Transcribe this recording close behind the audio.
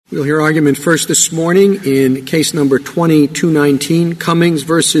We'll hear argument first this morning in case number 2219, Cummings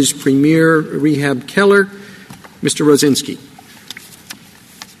versus Premier Rehab Keller. Mr. Rosinski.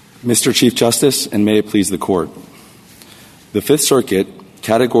 Mr. Chief Justice, and may it please the Court. The Fifth Circuit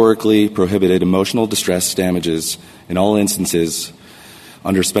categorically prohibited emotional distress damages in all instances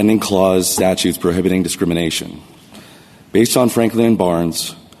under spending clause statutes prohibiting discrimination. Based on Franklin and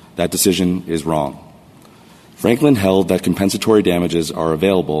Barnes, that decision is wrong. Franklin held that compensatory damages are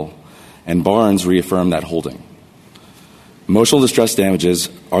available, and Barnes reaffirmed that holding. Emotional distress damages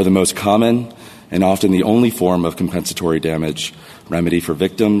are the most common and often the only form of compensatory damage remedy for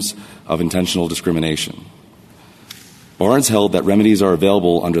victims of intentional discrimination. Barnes held that remedies are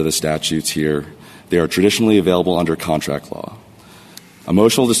available under the statutes here. They are traditionally available under contract law.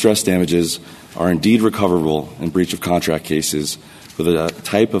 Emotional distress damages are indeed recoverable in breach of contract cases for the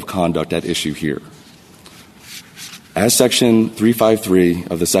type of conduct at issue here. As Section 353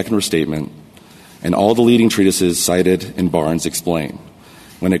 of the Second Restatement and all the leading treatises cited in Barnes explain,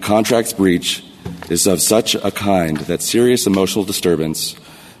 when a contract's breach is of such a kind that serious emotional disturbance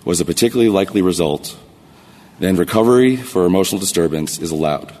was a particularly likely result, then recovery for emotional disturbance is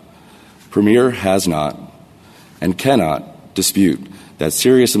allowed. Premier has not and cannot dispute that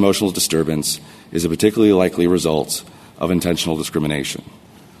serious emotional disturbance is a particularly likely result of intentional discrimination.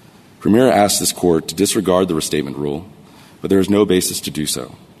 Premier asked this Court to disregard the restatement rule, but there is no basis to do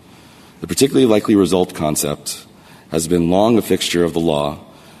so. The particularly likely result concept has been long a fixture of the law,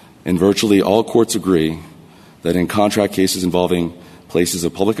 and virtually all courts agree that in contract cases involving places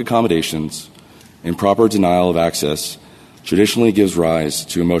of public accommodations, improper denial of access traditionally gives rise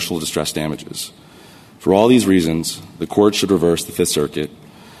to emotional distress damages. For all these reasons, the Court should reverse the Fifth Circuit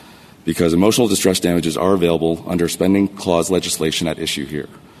because emotional distress damages are available under spending clause legislation at issue here.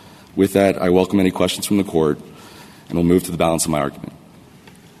 With that, I welcome any questions from the Court, and will move to the balance of my argument.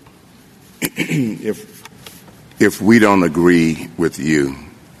 If we don't agree with you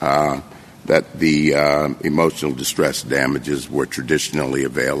that the emotional distress damages were traditionally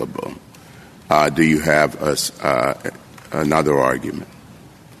available, do you have another argument?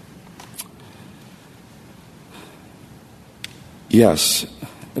 Yes,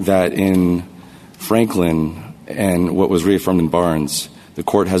 that in Franklin and what was reaffirmed in Barnes, the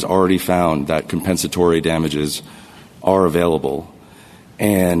Court has already found that compensatory damages are available,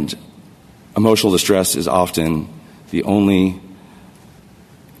 and emotional distress is often the only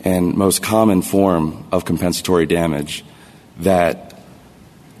and most common form of compensatory damage that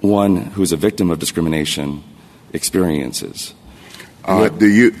one who is a victim of discrimination experiences. Do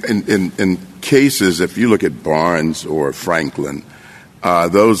you, in cases, if you look at Barnes or Franklin,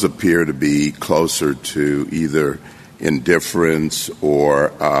 those appear to be closer to either indifference or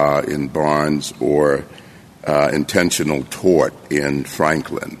in Barnes or intentional tort in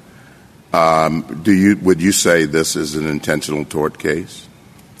Franklin. Would you say this is an intentional tort case?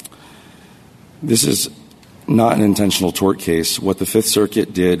 This is not an intentional tort case. What the Fifth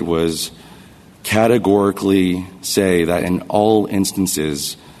Circuit did was categorically say that in all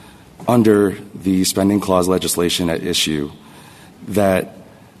instances under the spending clause legislation at issue, that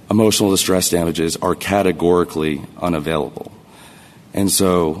emotional distress damages are categorically unavailable. And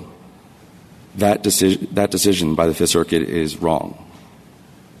so that decision by the Fifth Circuit is wrong.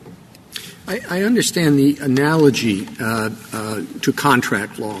 I understand the analogy to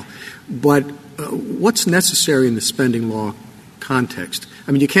contract law, but what's necessary in the spending law context?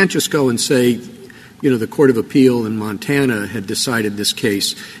 I mean, you can't just go and say, the Court of Appeal in Montana had decided this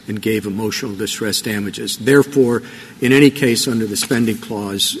case and gave emotional distress damages. Therefore, in any case under the spending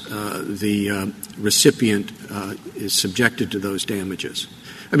clause, the recipient is subjected to those damages.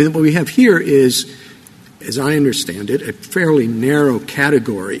 I mean, what we have here is, as I understand it, a fairly narrow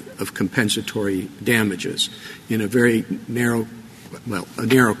category of compensatory damages in a very narrow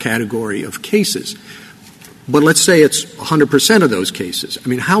category of cases. But let's say it's 100% of those cases. I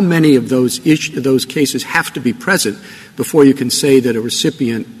mean, how many of those cases have to be present before you can say that a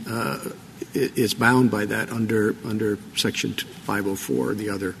recipient is bound by that under Section 504 or the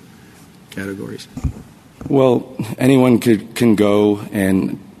other categories? Well, anyone can go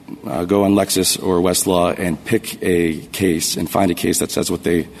and go on Lexis or Westlaw and pick a case and find a case that says what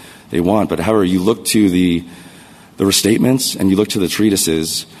they want. But however, you look to the restatements and you look to the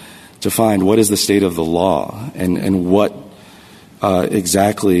treatises to find what is the state of the law and what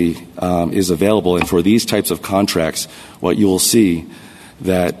exactly is available. And for these types of contracts, what you will see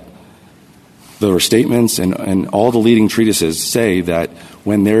that the restatements and all the leading treatises say that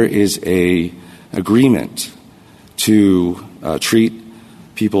when there is a agreement to treat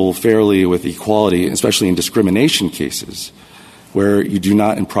people fairly with equality, especially in discrimination cases, where you do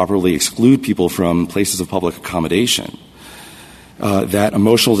not improperly exclude people from places of public accommodation, that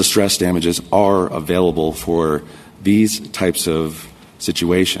emotional distress damages are available for these types of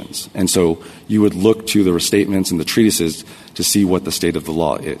situations. And so you would look to the restatements and the treatises to see what the state of the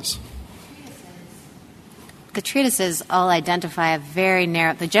law is. The treatises all identify a very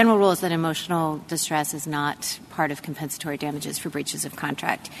narrow – the general rule is that emotional distress is not part of compensatory damages for breaches of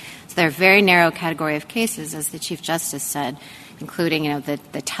contract. So there are a very narrow category of cases, as the Chief Justice said, including,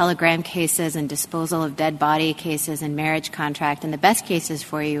 the telegram cases and disposal of dead body cases and marriage contract. And the best cases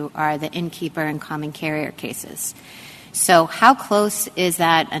for you are the innkeeper and common carrier cases. So how close is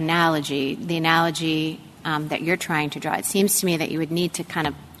that analogy, the analogy that you're trying to draw? It seems to me that you would need to kind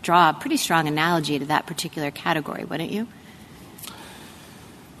of draw a pretty strong analogy to that particular category, wouldn't you?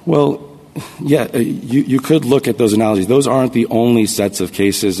 Well, yeah, you could look at those analogies. Those aren't the only sets of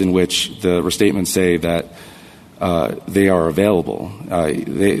cases in which the restatements say that they are available.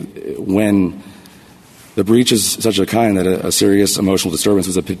 When the breach is such a kind that a serious emotional disturbance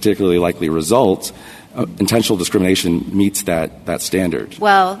is a particularly likely result, intentional discrimination meets that standard.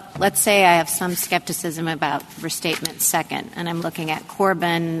 Well, let's say I have some skepticism about Restatement Second, and I'm looking at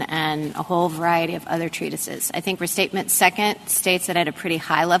Corbin and a whole variety of other treatises. I think Restatement Second states it at a pretty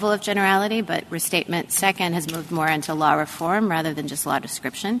high level of generality, but Restatement Second has moved more into law reform rather than just law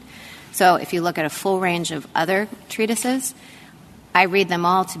description. So if you look at a full range of other treatises, I read them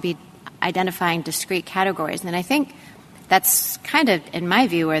all to be identifying discrete categories. And I think that's kind of, in my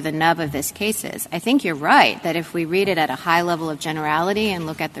view, where the nub of this case is. I think you're right that if we read it at a high level of generality and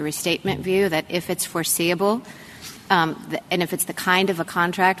look at the restatement view, that if it's foreseeable, and if it's the kind of a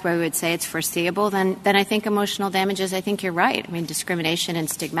contract where we would say it's foreseeable, then I think emotional damages, I think you're right. I mean, discrimination and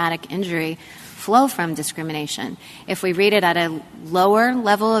stigmatic injury flow from discrimination. If we read it at a lower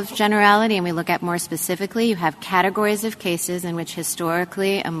level of generality and we look at more specifically, you have categories of cases in which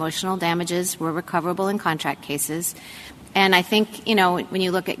historically emotional damages were recoverable in contract cases. And I think, when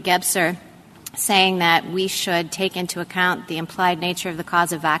you look at Gebser saying that we should take into account the implied nature of the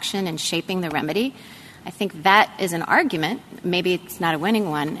cause of action in shaping the remedy, I think that is an argument, maybe it's not a winning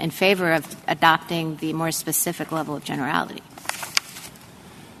one, in favor of adopting the more specific level of generality.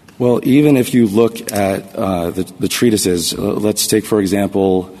 Well, even if you look at the treatises, let's take, for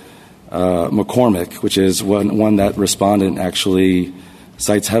example, McCormick, which is one that respondent actually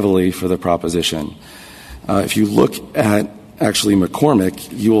cites heavily for the proposition. If you look at actually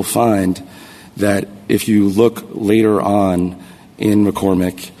McCormick, you will find that if you look later on in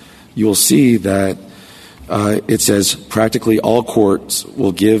McCormick, you will see that it says practically all courts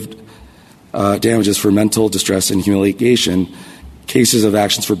will give damages for mental distress and humiliation, cases of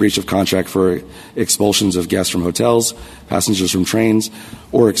actions for breach of contract for expulsions of guests from hotels, passengers from trains,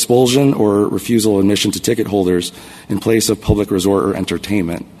 or expulsion or refusal of admission to ticket holders in place of public resort or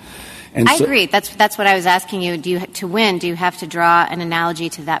entertainment. And I agree. That's what I was asking you. To win, do you have to draw an analogy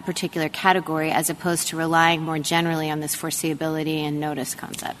to that particular category as opposed to relying more generally on this foreseeability and notice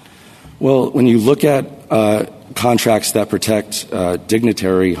concept? Well, when you look at contracts that protect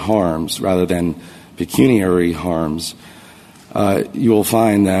dignitary harms rather than pecuniary harms, you will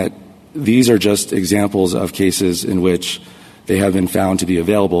find that these are just examples of cases in which they have been found to be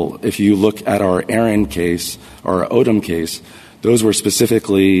available. If you look at our Aaron case, our Odom case, those were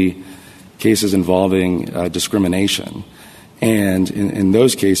specifically cases involving discrimination. And in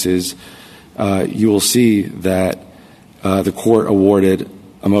those cases, you will see that the court awarded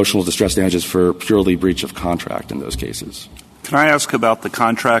emotional distress damages for purely breach of contract in those cases. Can I ask about the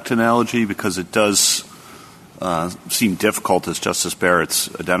contract analogy? Because it does seem difficult, as Justice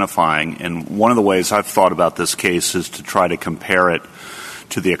Barrett's identifying. And one of the ways I've thought about this case is to try to compare it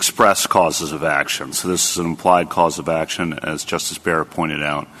to the express causes of action. So this is an implied cause of action, as Justice Barrett pointed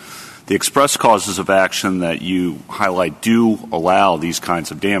out. The express causes of action that you highlight do allow these kinds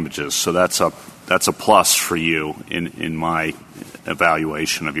of damages. So that's a plus for you in my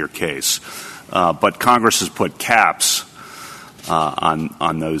evaluation of your case. But Congress has put caps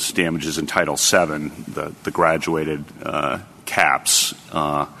on those damages in Title VII, the graduated caps.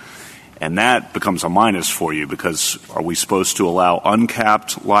 And that becomes a minus for you because are we supposed to allow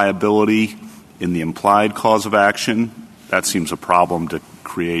uncapped liability in the implied cause of action? That seems a problem to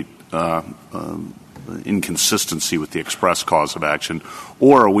create inconsistency with the express cause of action.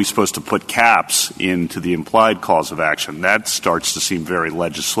 Or are we supposed to put caps into the implied cause of action? That starts to seem very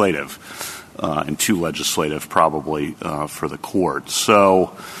legislative and too legislative probably for the court.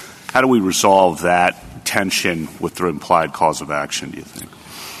 So how do we resolve that tension with the implied cause of action, do you think?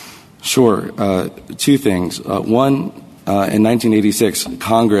 Sure. Two things. One, in 1986,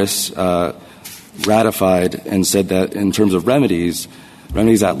 Congress ratified and said that in terms of remedies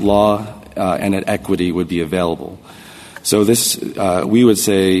at law and at equity would be available. So this, we would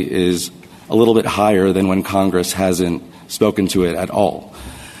say, is a little bit higher than when Congress hasn't spoken to it at all.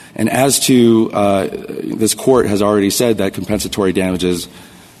 And as to this Court has already said that compensatory damages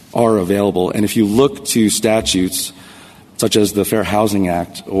are available. And if you look to statutes such as the Fair Housing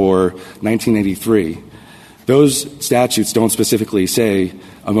Act or 1983, those statutes don't specifically say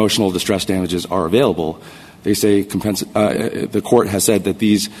emotional distress damages are available. They say the Court has said that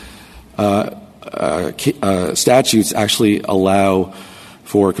these statutes actually allow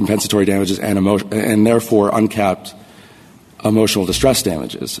for compensatory damages and therefore uncapped emotional distress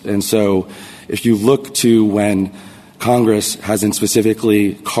damages. And so if you look to when Congress hasn't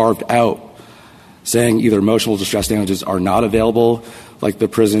specifically carved out saying either emotional distress damages are not available, like the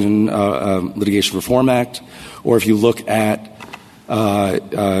Prison Litigation Reform Act, or if you look at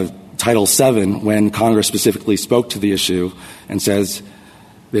Title VII, when Congress specifically spoke to the issue and says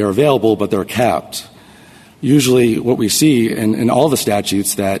they're available but they're capped. Usually what we see in all the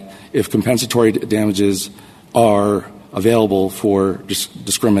statutes that if compensatory damages are available for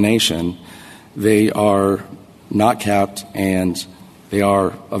discrimination, they are not capped and they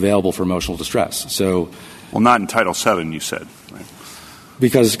are available for emotional distress. So, well, not in Title VII, you said, right?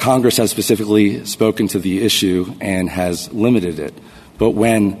 Because Congress has specifically spoken to the issue and has limited it. But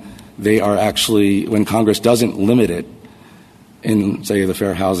when Congress doesn't limit it in, say, the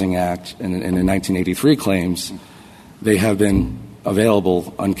Fair Housing Act and in 1983 claims, they have been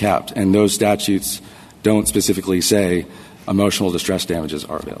available uncapped. And those statutes don't specifically say emotional distress damages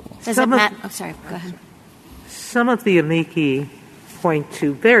are available. Go ahead. Some of the amici point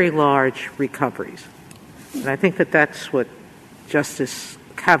to very large recoveries. And I think that that's what Justice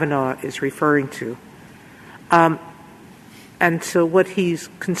Kavanaugh is referring to. And so what he's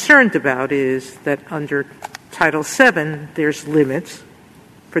concerned about is that under Title VII, there's limits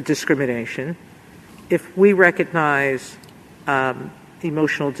for discrimination. If we recognize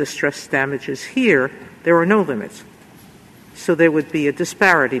emotional distress damages here, there are no limits. So there would be a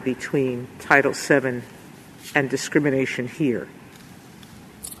disparity between Title VII and discrimination here.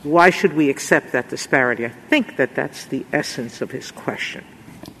 Why should we accept that disparity? I think that that's the essence of his question.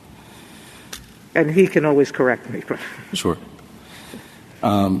 And he can always correct me. Sure.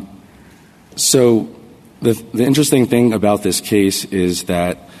 So the interesting thing about this case is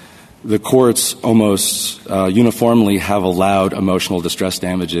that the courts almost uniformly have allowed emotional distress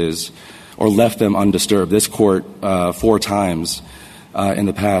damages or left them undisturbed. This court 4 times in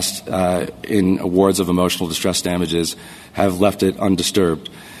the past in awards of emotional distress damages have left it undisturbed.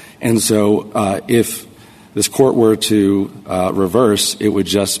 And so if this court were to reverse, it would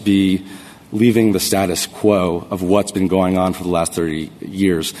just be leaving the status quo of what's been going on for the last 30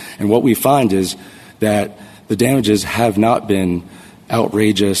 years. And what we find is that the damages have not been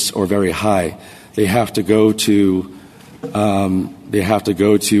outrageous or very high. They have to go to other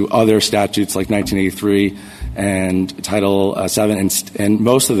statutes like 1983 and Title VII, and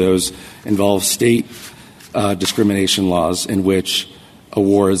most of those involve state discrimination laws in which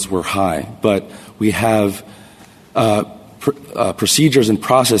awards were high. But we have procedures and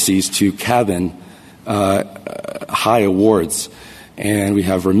processes to cabin high awards, and we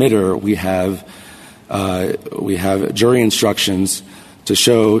have remitter. We have jury instructions to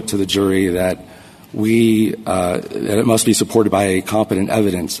show to the jury that that it must be supported by competent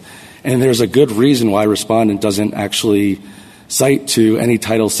evidence. And there's a good reason why respondent doesn't actually cite to any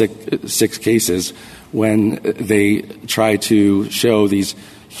Title VI cases when they try to show these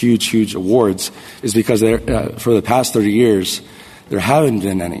huge awards, is because for the past 30 years there haven't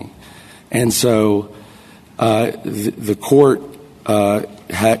been any. And so the court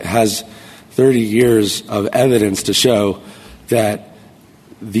has 30 years of evidence to show that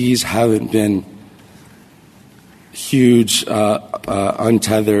these haven't been huge,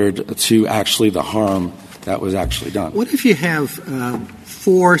 untethered to actually the harm that was actually done. What if you have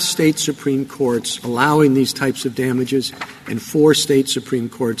 4 state Supreme Courts allowing these types of damages and 4 state Supreme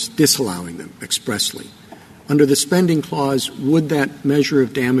Courts disallowing them expressly? Under the spending clause, would that measure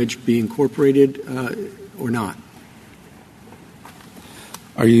of damage be incorporated or not?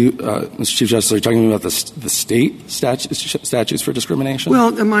 Are you, Mr. Chief Justice, are you talking about the state statutes for discrimination?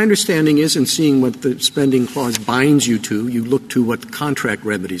 Well, my understanding is, in seeing what the spending clause binds you to, you look to what the contract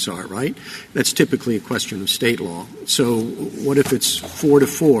remedies are, right? That's typically a question of state law. So what if it's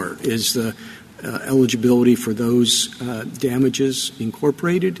 4-4? Is the eligibility for those damages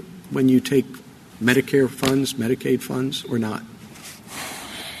incorporated when you take Medicare funds, Medicaid funds, or not?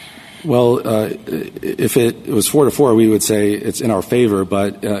 Well, if it was 4-4, we would say it's in our favor.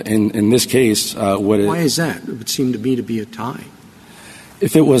 But in this case, why is that? It would seem to me to be a tie.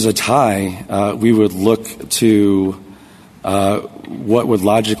 If it was a tie, we would look to what would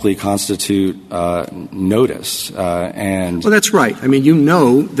logically constitute notice. Well, that's right. I mean, you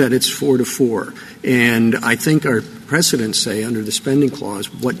know that it's 4-4. And I think our precedents say under the spending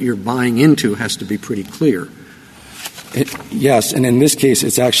clause, what you're buying into has to be pretty clear. Yes, and in this case,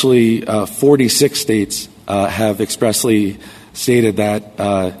 it's actually 46 states have expressly stated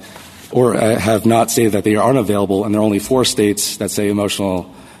that or have not stated that they aren't available, and there are only 4 states that say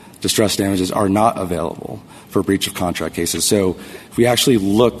emotional distress damages are not available for breach of contract cases. So if we actually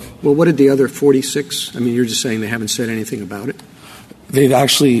look... Well, what did the other 46? I mean, you're just saying they haven't said anything about it? They've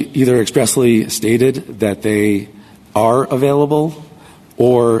actually either expressly stated that they are available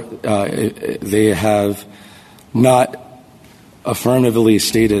or they have not affirmatively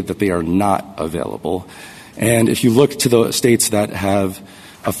stated that they are not available. And if you look to the states that have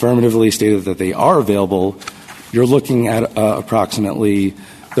affirmatively stated that they are available, you're looking at approximately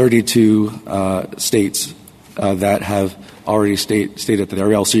 32 states that have already stated that they're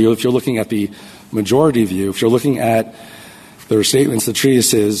available. So if you're looking at the majority view, if you're looking at their statements, the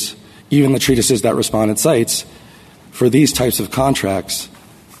treatises, even the treatises that respondent cites, for these types of contracts,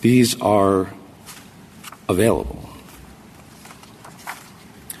 these are available.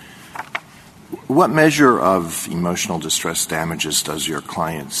 What measure of emotional distress damages does your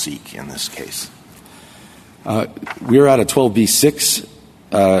client seek in this case? We're at a 12B6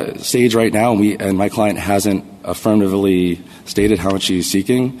 stage right now, and my client hasn't affirmatively stated how much she's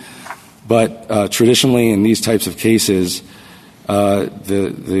seeking. But traditionally, in these types of cases,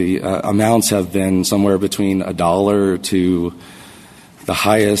 the amounts have been somewhere between $1 to the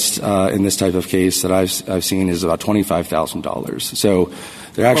highest in this type of case that I've seen is about $25,000. So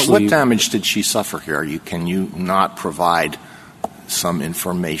they're actually. What damage did she suffer here? Can you not provide some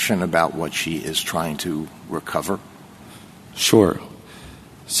information about what she is trying to recover? Sure.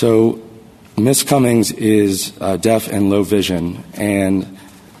 So Ms. Cummings is deaf and low vision, and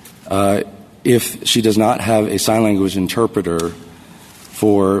if she does not have a sign language interpreter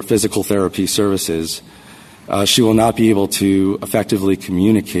for physical therapy services, she will not be able to effectively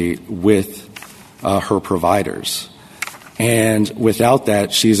communicate with her providers. And without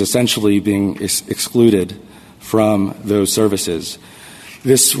that, she's essentially being excluded from those services.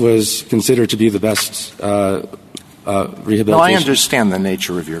 This was considered to be the best rehabilitation. No, I understand the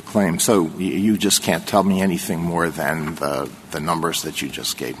nature of your claim, so you just can't tell me anything more than the numbers that you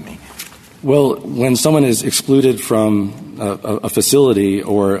just gave me. Well, when someone is excluded from a facility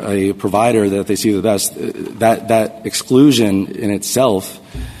or a provider that they see the best, that exclusion in itself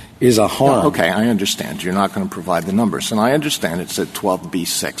is a harm. Okay, I understand. You're not going to provide the numbers. And I understand it's at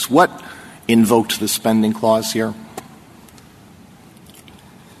 12B6. What invoked the spending clause here?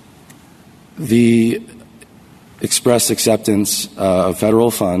 The express acceptance of federal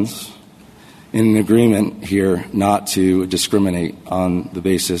funds in an agreement here not to discriminate on the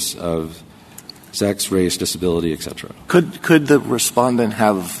basis of sex, race, disability, etc. Could the respondent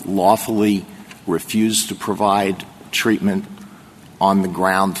have lawfully refused to provide treatment on the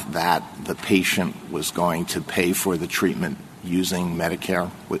ground that the patient was going to pay for the treatment using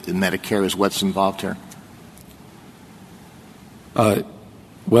Medicare? Medicare is what's involved here?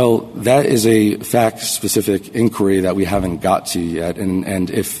 Well, that is a fact-specific inquiry that we haven't got to yet, and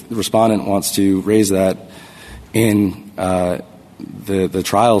if the respondent wants to raise that in the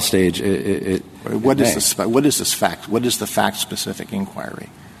trial stage, what is the fact-specific inquiry?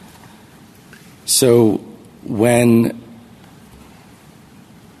 So when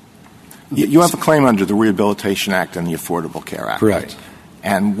you have a claim under the Rehabilitation Act and the Affordable Care Act, correct? Right?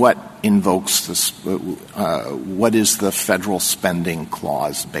 And what invokes this? What is the federal spending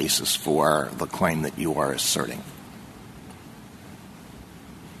clause basis for the claim that you are asserting?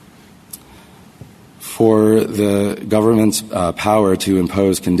 For the government's power to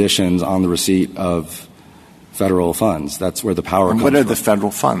impose conditions on the receipt of federal funds. That's where the power comes from. What are the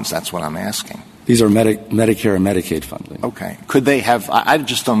federal funds? That's what I'm asking. These are Medicare and Medicaid funding. Okay. Could they have – I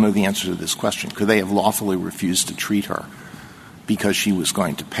just don't know the answer to this question. Could they have lawfully refused to treat her because she was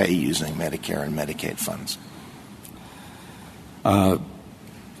going to pay using Medicare and Medicaid funds?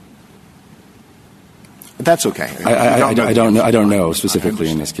 That's okay. I don't know specifically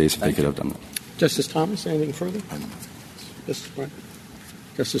in this case if they could have done that. Justice Thomas, anything further? Justice Breyer?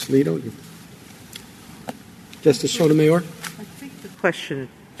 Justice Alito? Justice Sotomayor? I think the question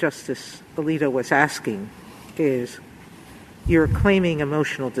Justice Alito was asking is, you're claiming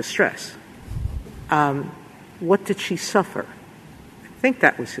emotional distress. What did she suffer think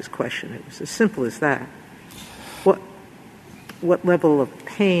that was his question. It was as simple as that. What level of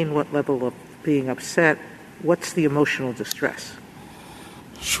pain, what level of being upset, what's the emotional distress?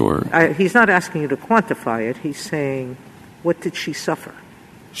 Sure. He's not asking you to quantify it. He's saying, what did she suffer?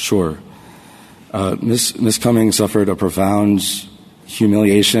 Sure. Ms. Cummings suffered a profound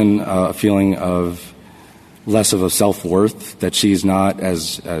humiliation, a feeling of less of a self-worth, that she's not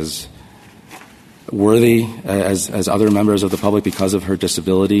as worthy as other members of the public because of her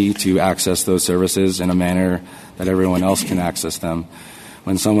disability to access those services in a manner that everyone else can access them.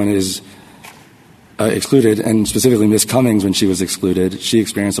 When someone is excluded, and specifically Ms. Cummings, when she was excluded, she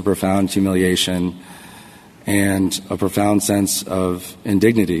experienced a profound humiliation and a profound sense of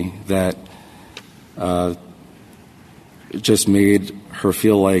indignity that just made her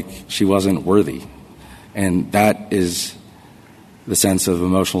feel like she wasn't worthy. And that is the sense of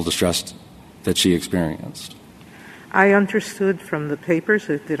emotional distress that she experienced. I understood from the papers,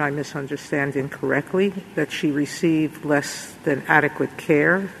 did I misunderstand incorrectly, that she received less than adequate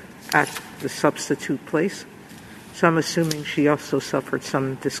care at the substitute place. So I'm assuming she also suffered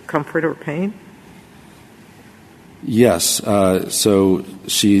some discomfort or pain? Yes. So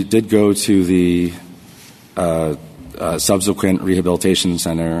she did go to the subsequent rehabilitation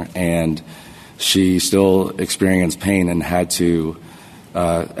center, and she still experienced pain and had to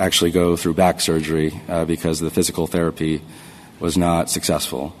actually go through back surgery because the physical therapy was not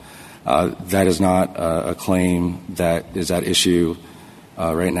successful. That is not a claim that is at issue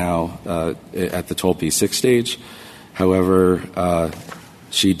right now at the 12P6 stage. However,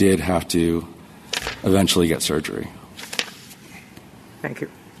 she did have to eventually get surgery. Thank you.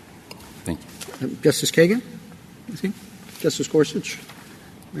 Thank you. Justice Kagan? Justice Gorsuch?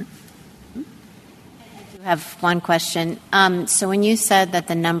 I have one question. So when you said that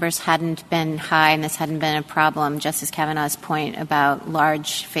the numbers hadn't been high and this hadn't been a problem, Justice Kavanaugh's point about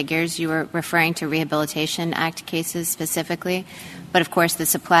large figures, you were referring to Rehabilitation Act cases specifically. But, of course,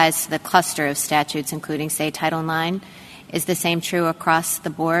 this applies to the cluster of statutes, including, say, Title IX. Is the same true across the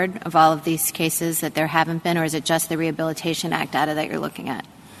board of all of these cases, that there haven't been, or is it just the Rehabilitation Act data that you're looking at?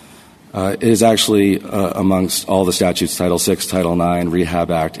 It is actually amongst all the statutes, Title VI, Title IX, Rehab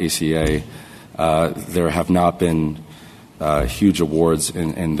Act, ACA. There have not been huge awards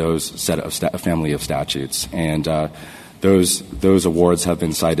in those set of family of statutes. And those awards have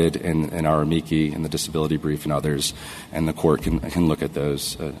been cited in our amici, in the disability brief, and others, and the court can look at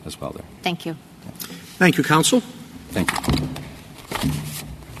those as well there. Thank you. Thank you, counsel. Thank you.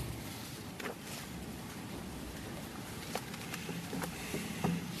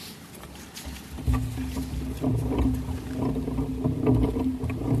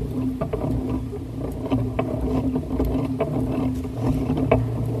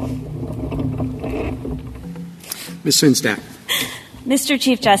 Ms. Sinsdak. Mr.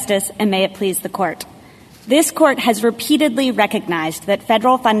 Chief Justice, and may it please the Court. This Court has repeatedly recognized that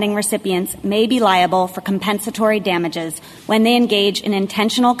federal funding recipients may be liable for compensatory damages when they engage in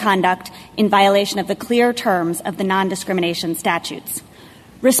intentional conduct in violation of the clear terms of the non-discrimination statutes.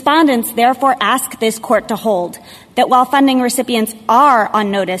 Respondents therefore ask this Court to hold that while funding recipients are on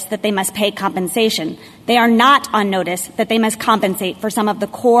notice that they must pay compensation, they are not on notice that they must compensate for some of the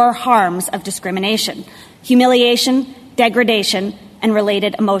core harms of discrimination: humiliation, degradation, and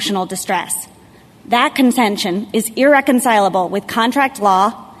related emotional distress. That contention is irreconcilable with contract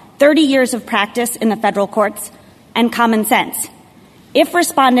law, 30 years of practice in the federal courts, and common sense. If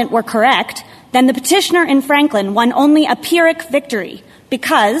respondent were correct, then the petitioner in Franklin won only a Pyrrhic victory,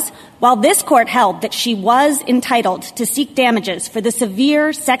 because while this Court held that she was entitled to seek damages for the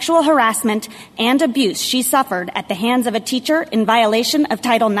severe sexual harassment and abuse she suffered at the hands of a teacher in violation of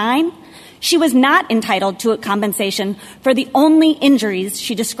Title IX, she was not entitled to a compensation for the only injuries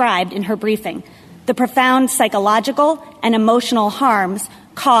she described in her briefing: the profound psychological and emotional harms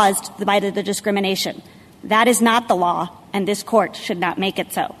caused by the discrimination. That is not the law, and this Court should not make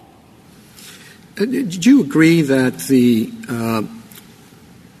it so. Did you agree that the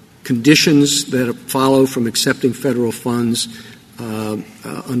conditions that follow from accepting federal funds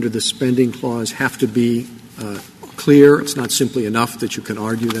under the spending clause have to be clear? It's not simply enough that you can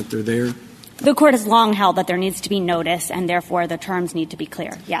argue that they're there? The Court has long held that there needs to be notice, and therefore the terms need to be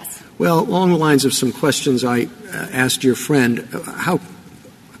clear, yes. Well, along the lines of some questions I asked your friend, how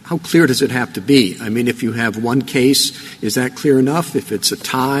how clear does it have to be? I mean, if you have one case, is that clear enough? If it's a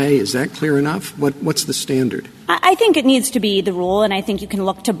tie, is that clear enough? What's the standard? I think it needs to be the rule, and I think you can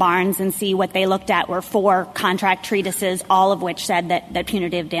look to Barnes and see what they looked at were 4 contract treatises, all of which said that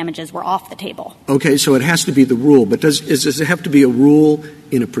punitive damages were off the table. Okay, so it has to be the rule. But does it have to be a rule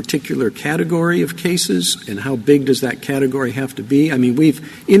in a particular category of cases, and how big does that category have to be? I mean, we've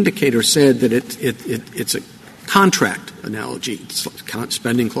indicator said that it's a contract analogy.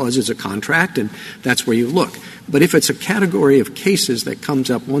 Spending clause is a contract, and that's where you look. But if it's a category of cases that comes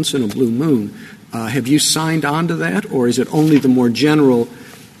up once in a blue moon, have you signed on to that, or is it only the more general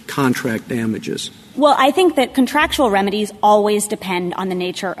contract damages? Well, I think that contractual remedies always depend on the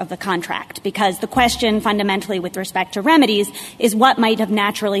nature of the contract, because the question fundamentally with respect to remedies is what might have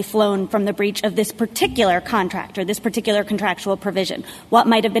naturally flown from the breach of this particular contract or this particular contractual provision, what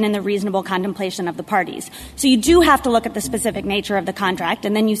might have been in the reasonable contemplation of the parties. So you do have to look at the specific nature of the contract,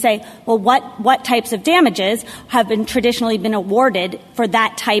 and then you say, well, what types of damages have been traditionally been awarded for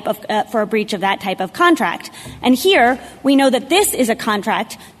that type of for a breach of that type of contract? And here we know that this is a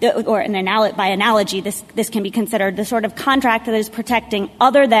contract, or by analogy, this can be considered the sort of contract that is protecting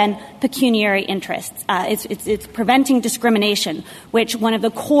other than pecuniary interests. It's preventing discrimination, which one of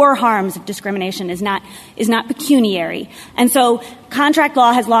the core harms of discrimination is not pecuniary. And so contract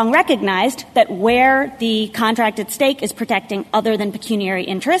law has long recognized that where the contract at stake is protecting other than pecuniary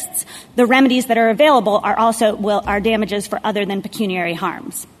interests, the remedies that are available are damages for other than pecuniary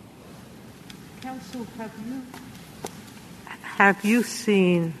harms. Counsel, have you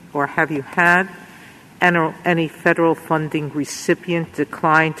seen or have you had any federal funding recipient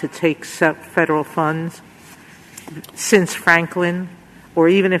decline to take federal funds since Franklin, or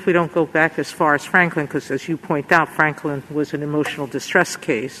even if we don't go back as far as Franklin, because as you point out, Franklin was an emotional distress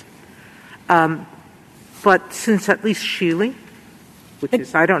case. But since at least Shealy, which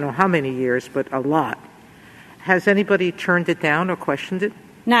is I don't know how many years, but a lot, has anybody turned it down or questioned it?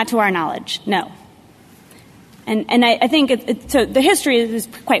 Not to our knowledge, no. And I think so the history is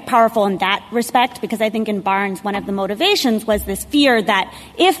quite powerful in that respect, because I think in Barnes one of the motivations was this fear that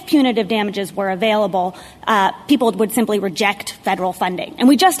if punitive damages were available, people would simply reject federal funding. And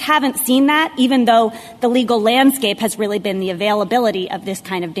we just haven't seen that, even though the legal landscape has really been the availability of this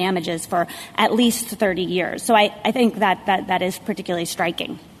kind of damages for at least 30 years. So I think that is particularly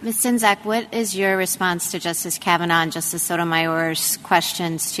striking. Ms. Sinzak, what is your response to Justice Kavanaugh and Justice Sotomayor's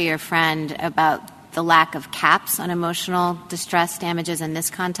questions to your friend about the lack of caps on emotional distress damages in this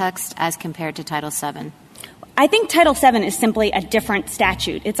context as compared to Title VII? I think Title VII is simply a different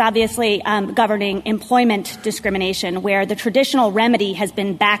statute. It's obviously governing employment discrimination, where the traditional remedy has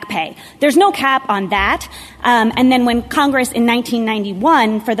been back pay. There's no cap on that. And then when Congress in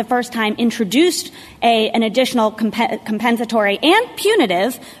 1991 for the first time introduced an additional compensatory and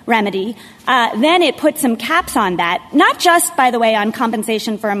punitive remedy, then it put some caps on that, not just, by the way, on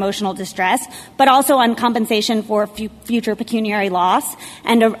compensation for emotional distress, but also on compensation for future pecuniary loss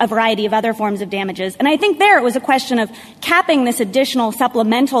and a variety of other forms of damages. And I think there it was a question of capping this additional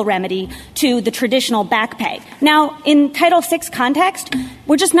supplemental remedy to the traditional back pay. Now, in Title VI context,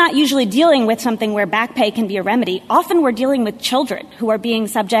 we're just not usually dealing with something where back pay can be a remedy. Often we're dealing with children who are being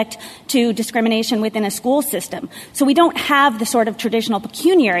subject to discrimination within a school system. So we don't have the sort of traditional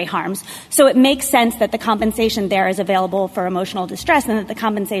pecuniary harms. So it makes sense that the compensation there is available for emotional distress and that the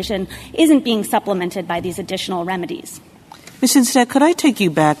compensation isn't being supplemented by these additional remedies. Ms. Instead, could I take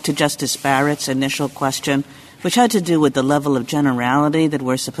you back to Justice Barrett's initial question, which had to do with the level of generality that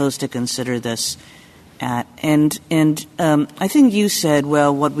we're supposed to consider this at? And I think you said,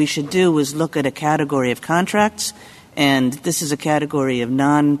 well, what we should do is look at a category of contracts, and this is a category of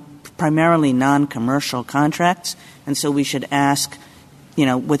primarily non-commercial contracts, and so we should ask,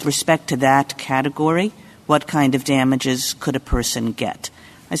 with respect to that category, what kind of damages could a person get?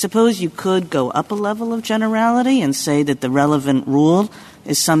 I suppose you could go up a level of generality and say that the relevant rule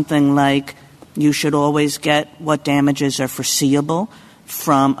is something like you should always get what damages are foreseeable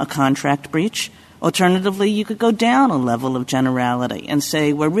from a contract breach. Alternatively, you could go down a level of generality and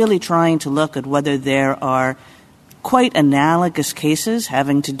say we're really trying to look at whether there are quite analogous cases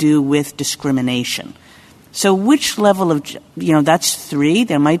having to do with discrimination. So which level of, that's 3,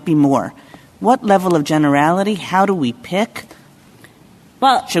 there might be more. What level of generality, how do we pick?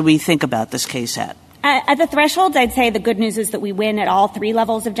 Well, should we think about this case at? At the thresholds, I'd say the good news is that we win at all three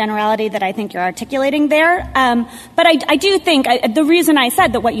levels of generality that I think you're articulating there. But I do think the reason I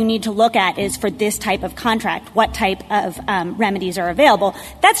said that what you need to look at is for this type of contract, what type of remedies are available.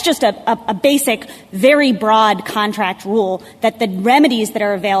 That's just a basic, very broad contract rule that the remedies that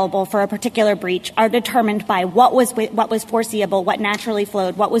are available for a particular breach are determined by what was foreseeable, what naturally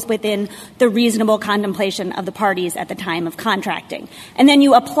flowed, what was within the reasonable contemplation of the parties at the time of contracting. And then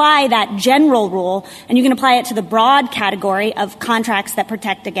you apply that general rule, and you can apply it to the broad category of contracts that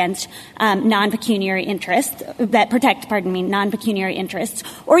protect against non-pecuniary interests, non-pecuniary interests,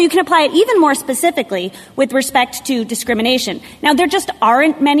 or you can apply it even more specifically with respect to discrimination. Now, there just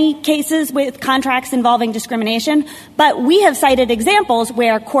aren't many cases with contracts involving discrimination, but we have cited examples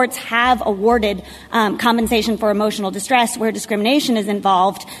where courts have awarded compensation for emotional distress where discrimination is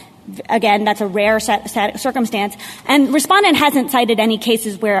involved. Again, that's a rare circumstance. And respondent hasn't cited any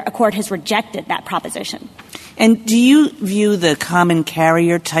cases where a court has rejected that proposition. And do you view the common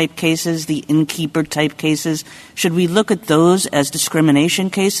carrier type cases, the innkeeper type cases, should we look at those as discrimination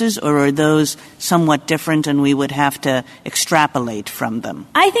cases, or are those somewhat different and we would have to extrapolate from them?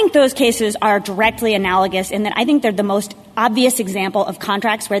 I think those cases are directly analogous in that I think they're the most obvious example of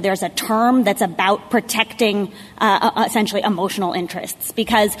contracts where there's a term that's about protecting essentially emotional interests.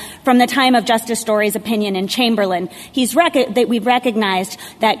 Because from the time of Justice Story's opinion in Chamberlain, that we've recognized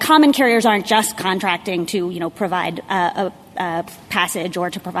that common carriers aren't just contracting to, provide a passage or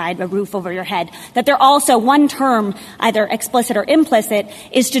to provide a roof over your head, that they're also one term, either explicit or implicit,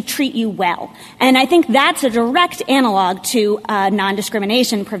 is to treat you well. And I think that's a direct analog to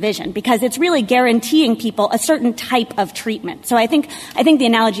non-discrimination provision because it's really guaranteeing people a certain type of treatment. So I think the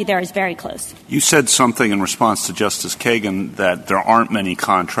analogy there is very close. You said something in response to Justice Kagan that there aren't many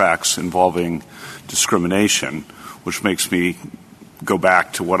contracts involving discrimination, which makes me go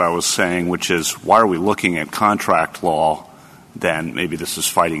back to what I was saying, which is why are we looking at contract law then? Maybe this is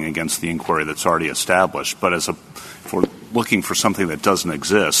fighting against the inquiry that's already established. But if we're looking for something that doesn't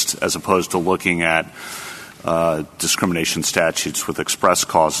exist, as opposed to looking at discrimination statutes with express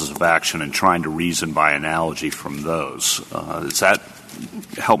causes of action and trying to reason by analogy from those, does that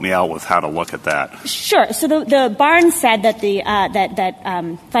help me out with how to look at that? Sure. So the Barnes said that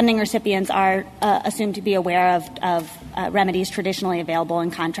that funding recipients are assumed to be aware of remedies traditionally available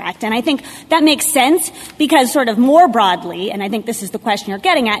in contract. And I think that makes sense because sort of more broadly, and I think this is the question you're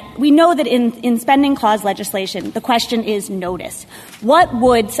getting at, we know that in spending clause legislation, the question is notice. What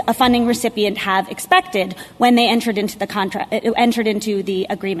would a funding recipient have expected when they entered into the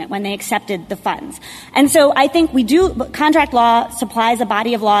agreement, when they accepted the funds? And so I think contract law supplies a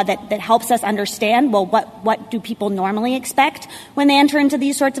body of law that helps us understand, well, what do people normally expect when they enter into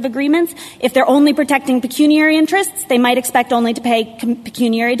these sorts of agreements? If they're only protecting pecuniary interests, they might expect only to pay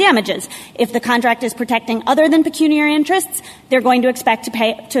pecuniary damages. If the contract is protecting other than pecuniary interests, they're going to expect to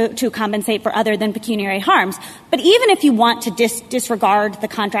pay to compensate for other than pecuniary harms. But even if you want to disregard the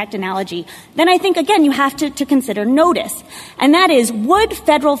contract analogy, then I think, again, you have to consider notice. And that is, would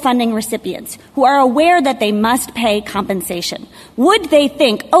federal funding recipients who are aware that they must pay compensation, would they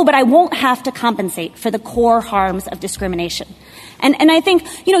think, oh, but I won't have to compensate for the core harms of discrimination? And I think,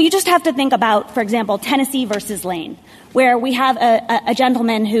 you just have to think about, for example, Tennessee versus Lane, where we have a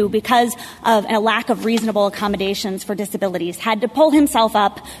gentleman who, because of a lack of reasonable accommodations for disabilities, had to pull himself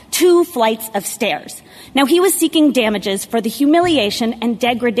up 2 flights of stairs. Now, he was seeking damages for the humiliation and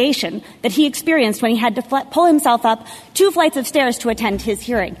degradation that he experienced when he had to pull himself up 2 flights of stairs to attend his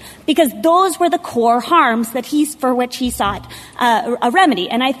hearing, because those were the core harms for which he sought a remedy.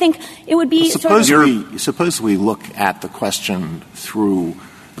 And I think it would be Suppose we look at the question through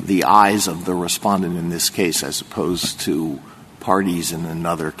the eyes of the respondent in this case as opposed to parties in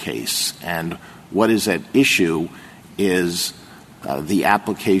another case. And what is at issue is the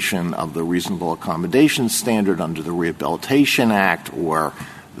application of the reasonable accommodation standard under the Rehabilitation Act or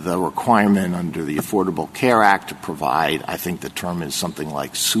the requirement under the Affordable Care Act to provide, I think the term is something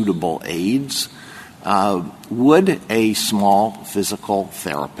like suitable aids. Would a small physical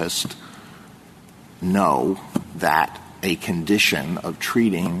therapist know that a condition of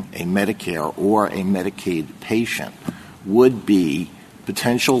treating a Medicare or a Medicaid patient would be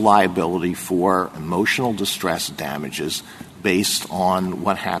potential liability for emotional distress damages based on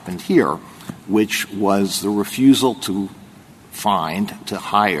what happened here, which was the refusal to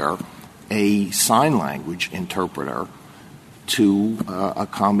hire a sign language interpreter to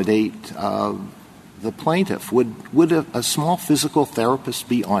accommodate the plaintiff? Would a small physical therapist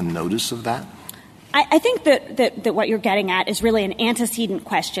be on notice of that? I think that what you're getting at is really an antecedent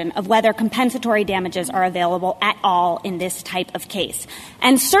question of whether compensatory damages are available at all in this type of case.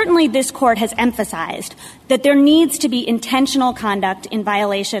 And certainly this Court has emphasized that there needs to be intentional conduct in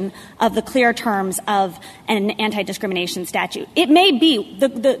violation of the clear terms of an anti-discrimination statute. It may be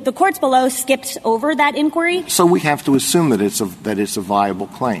the courts below skipped over that inquiry. So we have to assume that it's a viable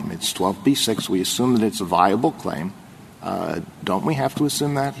claim. It's 12b-6. We assume that it's a viable claim. Don't we have to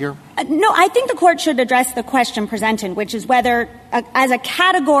assume that here? No, I think the Court should address the question presented, which is whether, as a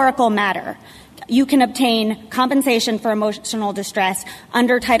categorical matter, you can obtain compensation for emotional distress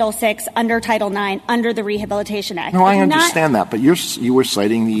under Title VI, under Title IX, under the Rehabilitation Act. No, I understand that, but you were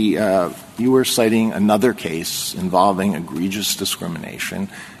citing another case involving egregious discrimination,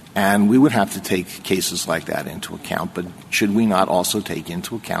 and we would have to take cases like that into account. But should we not also take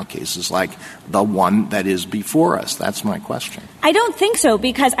into account cases like the one that is before us? That's my question. I don't think so,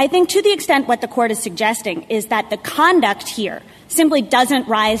 because I think to the extent what the Court is suggesting is that the conduct here simply doesn't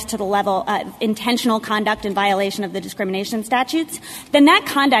rise to the level of intentional conduct in violation of the discrimination statutes, then that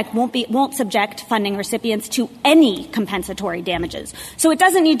conduct won't subject funding recipients to any compensatory damages. So it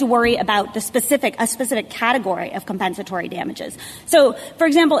doesn't need to worry about a specific category of compensatory damages. So, for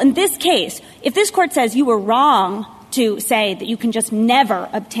example, in this case, if this Court says you were wrong to say that you can just never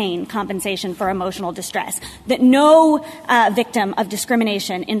obtain compensation for emotional distress, that no victim of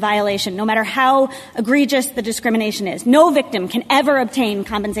discrimination in violation, no matter how egregious the discrimination is, no victim can ever obtain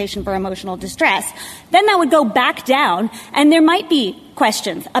compensation for emotional distress, then that would go back down, and there might be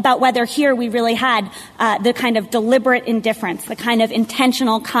questions about whether here we really had the kind of deliberate indifference, the kind of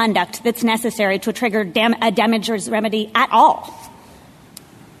intentional conduct that's necessary to trigger a damages remedy at all.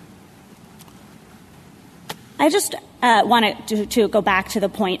 I just wanted to go back to the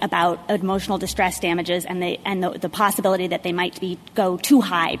point about emotional distress damages and the possibility that they might go too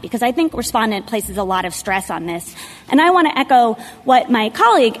high, because I think Respondent places a lot of stress on this. And I want to echo what my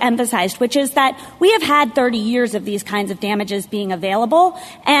colleague emphasized, which is that we have had 30 years of these kinds of damages being available,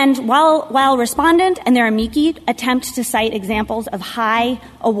 and while Respondent and their amici attempt to cite examples of high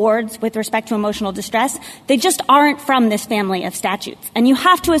awards with respect to emotional distress, they just aren't from this family of statutes. And you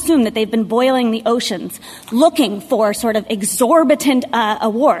have to assume that they've been boiling the oceans looking for sort of exorbitant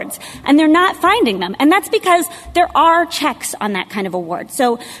awards, and they're not finding them. And that's because there are checks on that kind of award.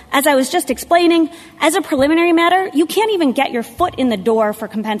 So as I was just explaining, as a preliminary matter, you can't even get your foot in the door for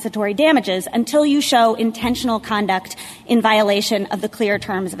compensatory damages until you show intentional conduct in violation of the clear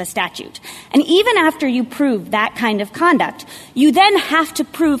terms of a statute. And even after you prove that kind of conduct, you then have to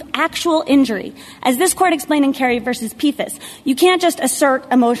prove actual injury. As this Court explained in Carey v. PFIS, you can't just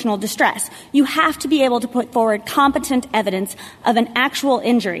assert emotional distress. You have to be able to put forward competent evidence of an actual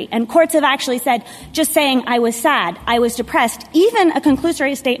injury. And courts have actually said just saying I was sad, I was depressed, even a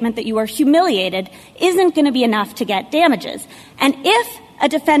conclusory statement that you were humiliated isn't going to be enough to get damages. And if a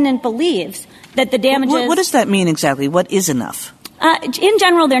defendant believes that the damages... What does that mean exactly? What is enough? In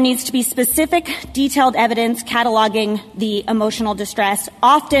general, there needs to be specific, detailed evidence cataloging the emotional distress.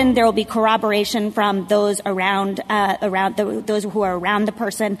 Often, there will be corroboration from those those who are around the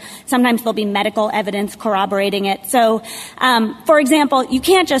person. Sometimes there'll be medical evidence corroborating it. So, for example, you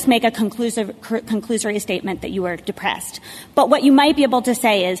can't just make a conclusory statement that you were depressed. But what you might be able to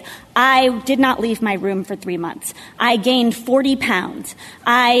say is, I did not leave my room for 3 months. I gained 40 pounds.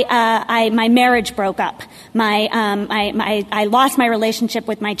 My marriage broke up. I lost my relationship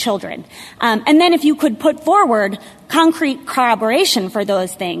with my children. And then if you could put forward concrete corroboration for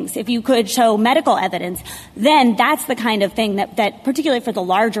those things, if you could show medical evidence, then that's the kind of thing that particularly for the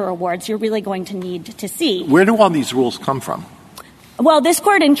larger awards, you're really going to need to see. Where do all these rules come from? Well, this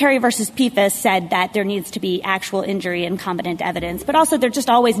Court in Carey v. PFIS said that there needs to be actual injury and competent evidence, but also there just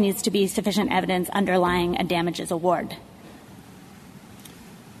always needs to be sufficient evidence underlying a damages award.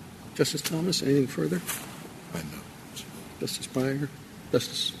 Justice Thomas, anything further? Justice Breyer?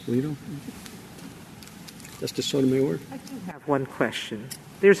 Justice Alito? Justice Sotomayor? I do have one question.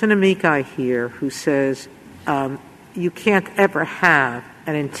 There's an amici here who says you can't ever have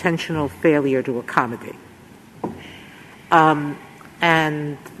an intentional failure to accommodate.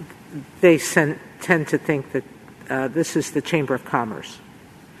 And they tend to think that this is the Chamber of Commerce.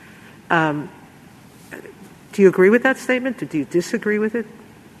 Do you agree with that statement? Do you disagree with it?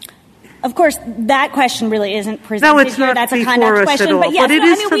 Of course, that question really isn't presented no, it's here. Not That's a before conduct us question. At all. But yes,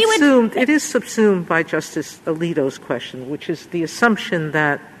 it is subsumed by Justice Alito's question, which is the assumption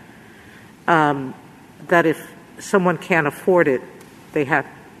that that if someone can't afford it, they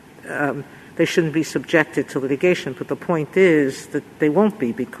they shouldn't be subjected to litigation. But the point is that they won't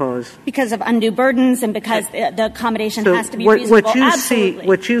be because of undue burdens and because the accommodation has to be reasonable.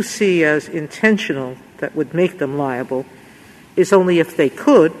 What you see as intentional that would make them liable is only if they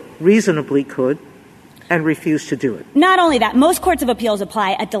reasonably could, and refuse to do it. Not only that, most courts of appeals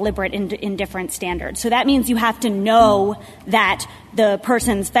apply a deliberate indifference standard. So that means you have to know that the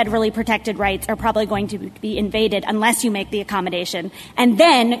person's federally protected rights are probably going to be invaded unless you make the accommodation. And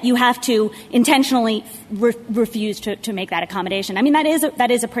then you have to intentionally refuse to make that accommodation. I mean, that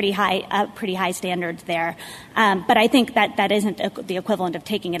is a pretty high standard there. But I think that isn't the equivalent of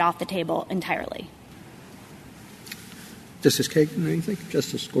taking it off the table entirely. Justice Kagan, anything?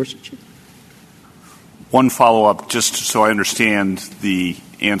 Justice Gorsuch? One follow-up, just so I understand the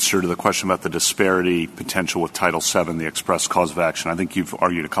answer to the question about the disparity potential with Title VII, the express cause of action. I think you've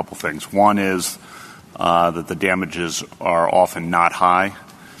argued a couple things. One is that the damages are often not high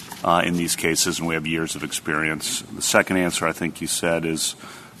in these cases, and we have years of experience. The second answer, I think you said, is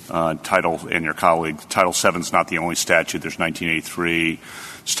and your colleague, Title VII is not the only statute. There's 1983,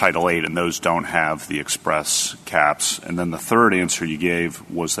 it's Title VIII, and those don't have the express caps. And then the third answer you gave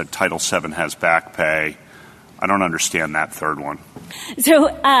was that Title VII has back pay. I don't understand that third one. So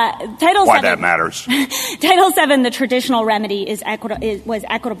Title Why VII, that matters. Title VII, the traditional remedy was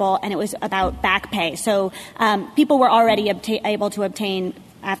equitable, and it was about back pay. So people were already able to obtain,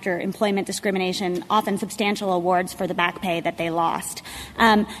 after employment discrimination, often substantial awards for the back pay that they lost.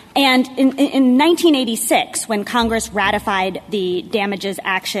 And in 1986, when Congress ratified the damages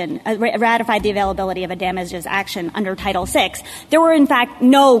action, ratified the availability of a damages action under Title VI, there were, in fact,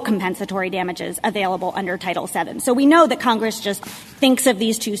 no compensatory damages available under Title VII. So we know that Congress just thinks of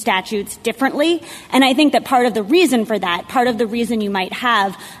these two statutes differently. And I think that part of the reason for that, part of the reason you might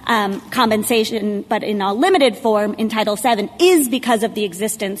have compensation, but in a limited form in Title VII, is because of the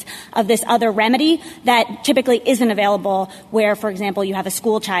existence of this other remedy that typically isn't available where, for example, you have a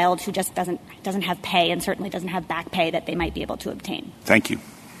school child who just doesn't have pay and certainly doesn't have back pay that they might be able to obtain. Thank you.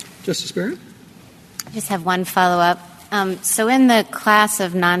 Justice Barrett? I just have one follow-up. So in the class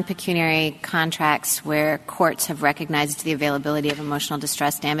of non-pecuniary contracts where courts have recognized the availability of emotional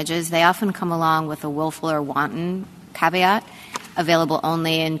distress damages, they often come along with a willful or wanton caveat, available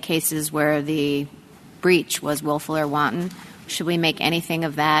only in cases where the breach was willful or wanton. Should we make anything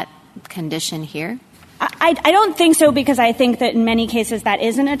of that condition here? I don't think so, because I think that in many cases that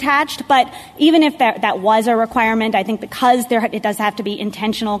isn't attached. But even if that was a requirement, I think because it does have to be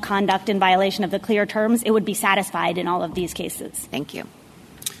intentional conduct in violation of the clear terms, it would be satisfied in all of these cases. Thank you.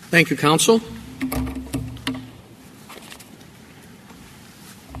 Thank you, counsel.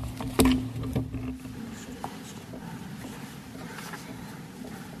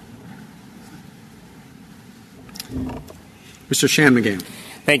 Mr. Shanmugam.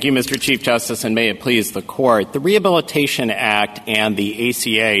 Thank you, Mr. Chief Justice, and may it please the Court. The Rehabilitation Act and the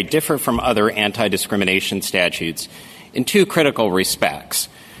ACA differ from other anti-discrimination statutes in two critical respects.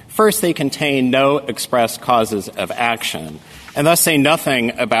 First, they contain no express causes of action, and thus say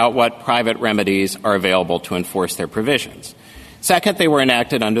nothing about what private remedies are available to enforce their provisions. Second, they were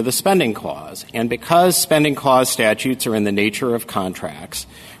enacted under the Spending Clause, and because Spending Clause statutes are in the nature of contracts,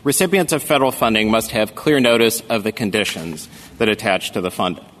 recipients of federal funding must have clear notice of the conditions that attach to the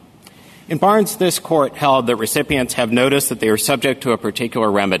funding. In Barnes, this Court held that recipients have noticed that they are subject to a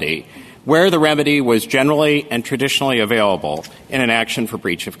particular remedy where the remedy was generally and traditionally available in an action for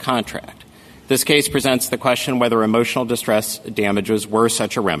breach of contract. This case presents the question whether emotional distress damages were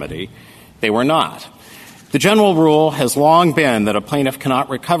such a remedy. They were not. The general rule has long been that a plaintiff cannot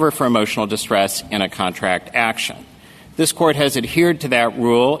recover for emotional distress in a contract action. This Court has adhered to that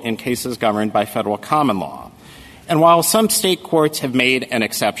rule in cases governed by federal common law. And while some state courts have made an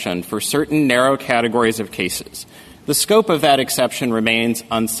exception for certain narrow categories of cases, the scope of that exception remains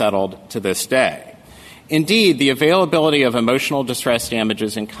unsettled to this day. Indeed, the availability of emotional distress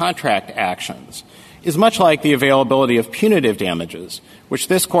damages in contract actions is much like the availability of punitive damages, which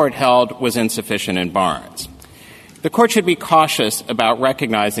this Court held was insufficient in Barnes. The Court should be cautious about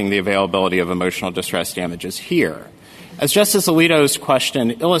recognizing the availability of emotional distress damages here. As Justice Alito's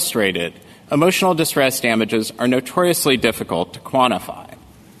question illustrated, emotional distress damages are notoriously difficult to quantify.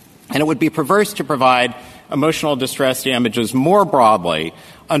 And it would be perverse to provide emotional distress damages more broadly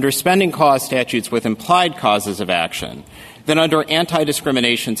under Spending Clause statutes with implied causes of action than under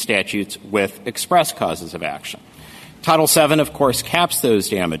anti-discrimination statutes with express causes of action. Title VII, of course, caps those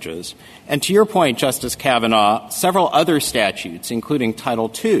damages. And to your point, Justice Kavanaugh, several other statutes, including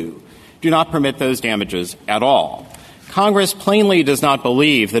Title II, do not permit those damages at all. Congress plainly does not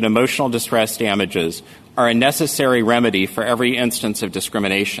believe that emotional distress damages are a necessary remedy for every instance of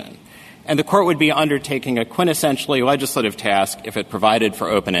discrimination. And the Court would be undertaking a quintessentially legislative task if it provided for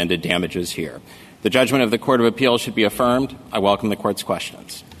open-ended damages here. The judgment of the Court of Appeals should be affirmed. I welcome the Court's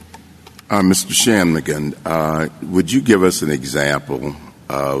questions. Mr. Shanmugam, would you give us an example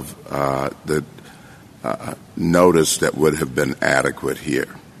of the notice that would have been adequate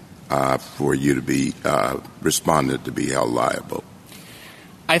here for you to be respondent to be held liable?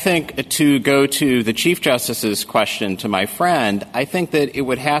 I think, to go to the Chief Justice's question to my friend, I think that it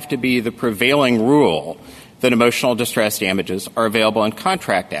would have to be the prevailing rule that emotional distress damages are available in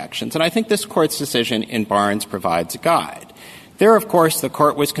contract actions. And I think this Court's decision in Barnes provides a guide. There, of course, the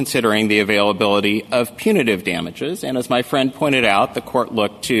Court was considering the availability of punitive damages. And as my friend pointed out, the Court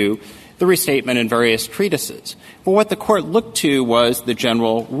looked to the restatement in various treatises. But what the Court looked to was the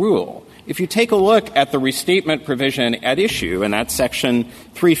general rule. If you take a look at the restatement provision at issue, and that's Section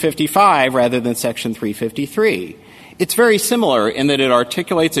 355 rather than Section 353, it's very similar in that it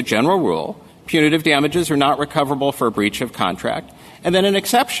articulates a general rule. Punitive damages are not recoverable for a breach of contract, and then an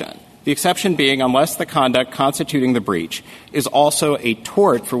exception. The exception being unless the conduct constituting the breach is also a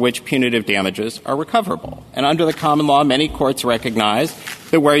tort for which punitive damages are recoverable. And under the common law, many courts recognize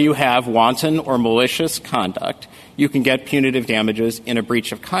that where you have wanton or malicious conduct, you can get punitive damages in a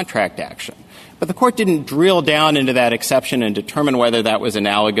breach of contract action. But the Court didn't drill down into that exception and determine whether that was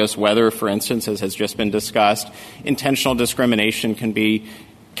analogous, whether, for instance, as has just been discussed, intentional discrimination can be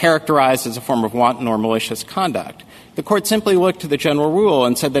characterized as a form of wanton or malicious conduct. The Court simply looked to the general rule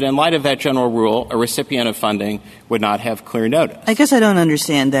and said that in light of that general rule, a recipient of funding would not have clear notice. I guess I don't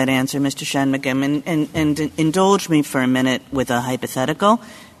understand that answer, Mr. Shanmugam, and indulge me for a minute with a hypothetical.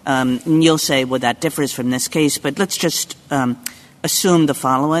 And you'll say, well, that differs from this case, but let's just assume the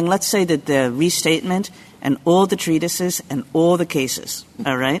following. Let's say that the restatement and all the treatises and all the cases,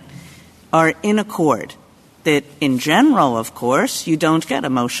 all right, are in accord. That in general, of course, you don't get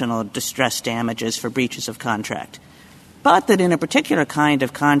emotional distress damages for breaches of contract. But that in a particular kind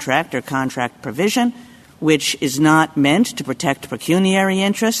of contract or contract provision, which is not meant to protect pecuniary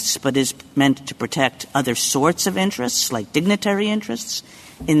interests, but is meant to protect other sorts of interests, like dignitary interests,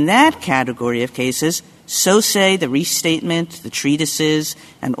 in that category of cases, so say the restatement, the treatises,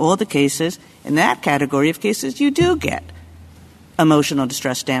 and all the cases, in that category of cases, you do get emotional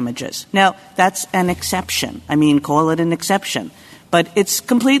distress damages. Now, that's an exception. I mean, call it an exception. But it's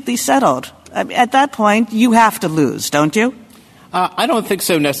completely settled. At that point, you have to lose, don't you? I don't think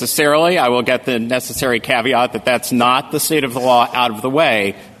so necessarily. I will get the necessary caveat that that's not the state of the law out of the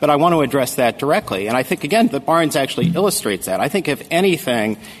way, but I want to address that directly. And I think, again, that Barnes actually illustrates that. I think, if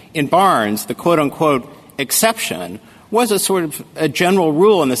anything, in Barnes, the quote-unquote exception was a sort of a general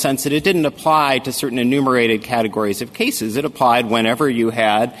rule in the sense that it didn't apply to certain enumerated categories of cases. It applied whenever you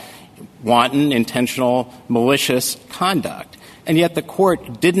had wanton, intentional, malicious conduct. And yet the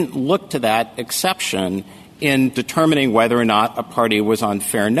Court didn't look to that exception in determining whether or not a party was on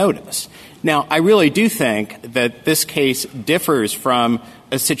fair notice. Now, I really do think that this case differs from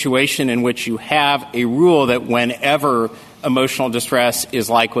a situation in which you have a rule that whenever emotional distress is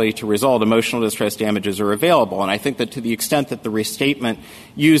likely to result, emotional distress damages are available. And I think that to the extent that the restatement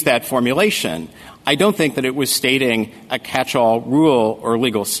used that formulation, I don't think that it was stating a catch-all rule or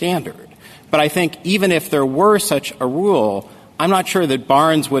legal standard. But I think even if there were such a rule, I'm not sure that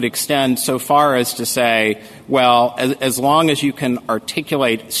Barnes would extend so far as to say, well, as long as you can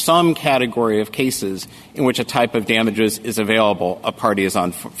articulate some category of cases in which a type of damages is available, a party is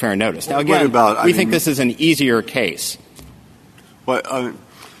on fair notice. Now, again, we think this is an easier case. Well,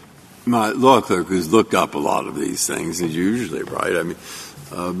 my law clerk has looked up a lot of these things, is usually right. I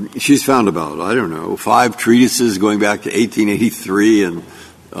mean, she's found about, 5 treatises going back to 1883 and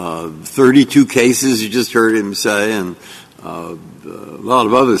 32 cases, you just heard him say, and a lot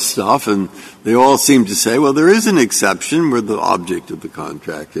of other stuff, and they all seem to say, well, there is an exception where the object of the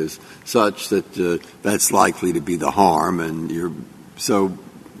contract is such that that's likely to be the harm. And so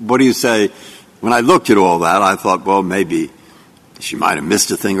what do you say? When I looked at all that, I thought, well, maybe she might have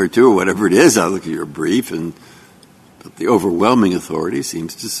missed a thing or two or whatever it is. I look at your brief, but the overwhelming authority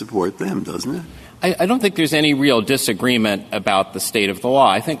seems to support them, doesn't it? I don't think there's any real disagreement about the state of the law.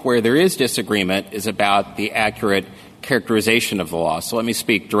 I think where there is disagreement is about the accurate characterization of the law. So let me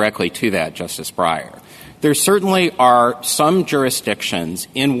speak directly to that, Justice Breyer. There certainly are some jurisdictions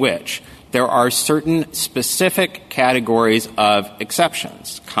in which there are certain specific categories of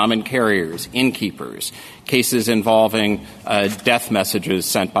exceptions, common carriers, innkeepers, cases involving death messages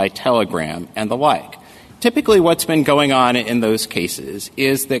sent by telegram, and the like. Typically what's been going on in those cases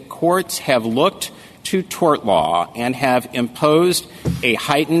is that courts have looked to tort law and have imposed a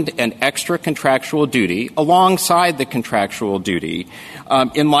heightened and extra contractual duty alongside the contractual duty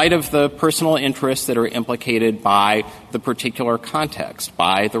in light of the personal interests that are implicated by the particular context,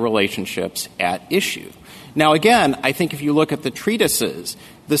 by the relationships at issue. Now, again, I think if you look at the treatises,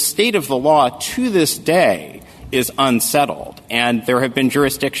 the state of the law to this day is unsettled, and there have been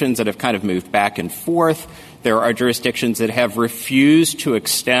jurisdictions that have kind of moved back and forth. There are jurisdictions that have refused to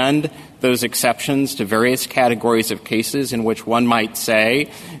extend those exceptions to various categories of cases in which one might say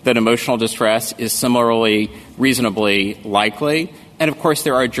that emotional distress is similarly reasonably likely. And, of course,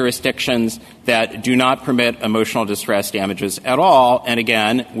 there are jurisdictions that do not permit emotional distress damages at all. And,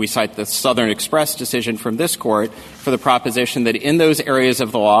 again, we cite the Southern Express decision from this Court for the proposition that in those areas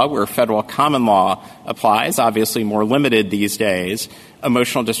of the law where federal common law applies, obviously more limited these days,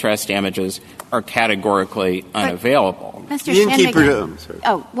 emotional distress damages are categorically unavailable. Mr. Shanmugam.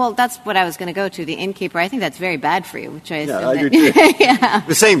 Oh, well, that's what I was going to go to, the innkeeper. I think that's very bad for you, which I assume I do too. Yeah.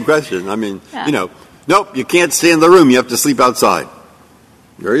 The same question. I mean, nope, you can't stay in the room. You have to sleep outside.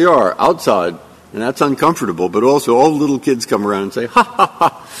 There you are, outside, and that's uncomfortable. But also all the little kids come around and say, ha, ha,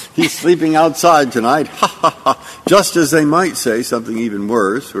 ha, he's sleeping outside tonight, ha, ha, ha, just as they might say something even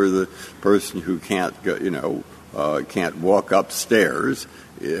worse for the person who can't go, can't walk upstairs.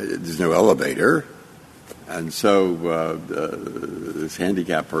 There's no elevator. And so this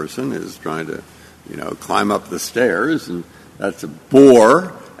handicapped person is trying to, climb up the stairs, and that's a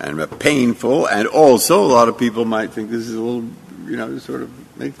bore and painful. And also a lot of people might think this is a little, sort of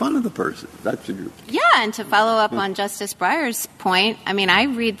make fun of the person. That's a group. Yeah, and to follow up on Justice Breyer's point, I mean, I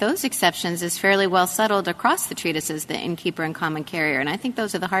read those exceptions as fairly well settled across the treatises, the innkeeper and common carrier, and I think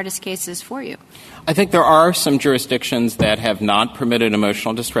those are the hardest cases for you. I think there are some jurisdictions that have not permitted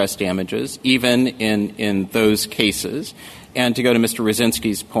emotional distress damages, even in those cases. And to go to Mr.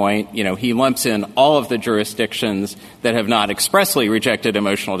 Rosinski's point, he lumps in all of the jurisdictions that have not expressly rejected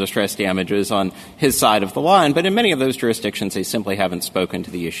emotional distress damages on his side of the line, but in many of those jurisdictions they simply haven't spoken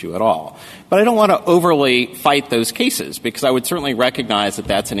to the issue at all. But I don't want to overly fight those cases, because I would certainly recognize that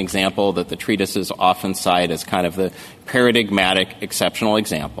that's an example that the treatises often cite as kind of the paradigmatic exceptional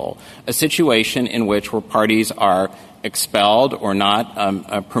example, a situation in which where parties are expelled or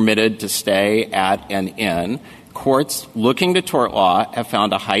not permitted to stay at an inn. Courts looking to tort law have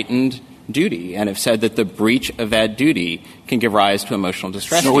found a heightened duty and have said that the breach of that duty can give rise to emotional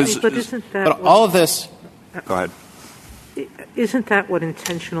distress. But all of this – Go ahead. Isn't that what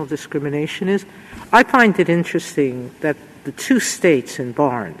intentional discrimination is? I find it interesting that the two states in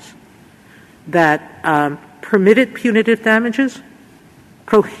Barnes that permitted punitive damages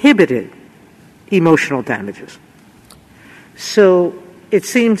prohibited emotional damages. So it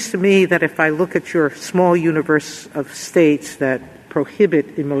seems to me that if I look at your small universe of states that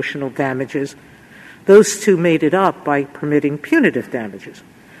prohibit emotional damages, those two made it up by permitting punitive damages.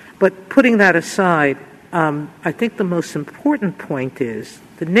 But putting that aside, I think the most important point is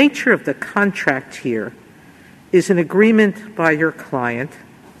the nature of the contract here is an agreement by your client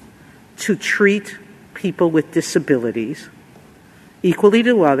to treat people with disabilities equally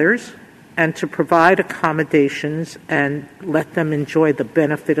to others and to provide accommodations and let them enjoy the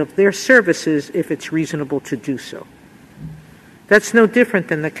benefit of their services if it's reasonable to do so. That's no different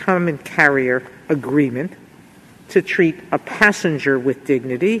than the common carrier agreement to treat a passenger with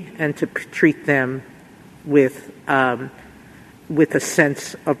dignity and to treat them with a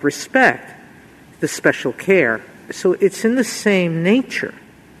sense of respect, the special care. So it's in the same nature.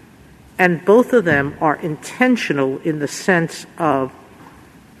 And both of them are intentional in the sense of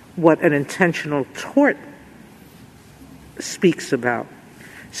what an intentional tort speaks about.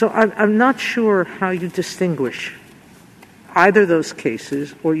 So I'm not sure how you distinguish either of those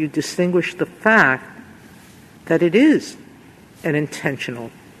cases, or you distinguish the fact that it is an intentional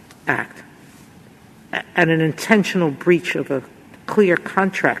act and an intentional breach of a clear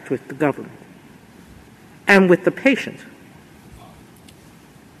contract with the government and with the patient.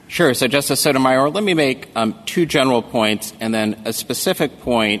 Sure. So, Justice Sotomayor, let me make two general points and then a specific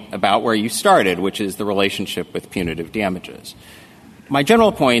point about where you started, which is the relationship with punitive damages. My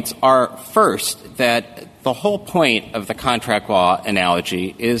general points are, first, that the whole point of the contract law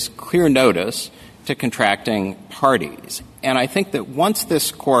analogy is clear notice to contracting parties. And I think that once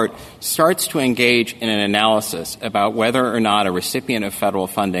this Court starts to engage in an analysis about whether or not a recipient of federal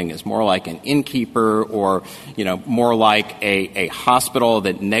funding is more like an innkeeper or, more like a hospital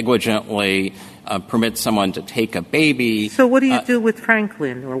that negligently permits someone to take a baby. So what do you do with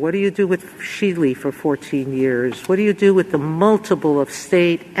Franklin, or what do you do with Sheely for 14 years? What do you do with the multiple of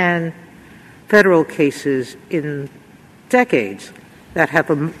state and federal cases in decades that have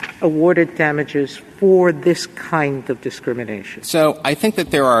awarded damages for this kind of discrimination? So I think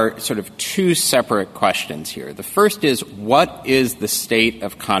that there are sort of two separate questions here. The first is, what is the state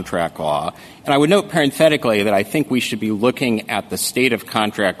of contract law? And I would note parenthetically that I think we should be looking at the state of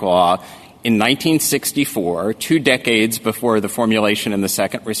contract law in 1964, 2 decades before the formulation in the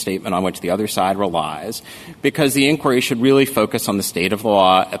second restatement on which the other side relies, because the inquiry should really focus on the state of the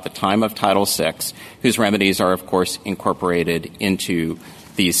law at the time of Title VI, whose remedies are, of course, incorporated into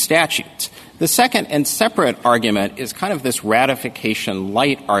these statutes. The second and separate argument is kind of this ratification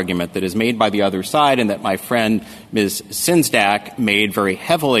light argument that is made by the other side and that my friend Ms. Sinsdak made very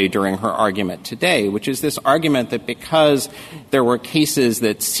heavily during her argument today, which is this argument that because there were cases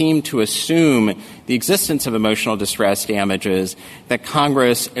that seemed to assume the existence of emotional distress damages, that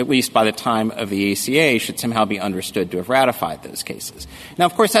Congress, at least by the time of the ACA, should somehow be understood to have ratified those cases. Now,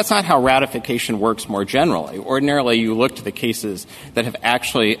 of course, that's not how ratification works more generally. Ordinarily, you look to the cases that have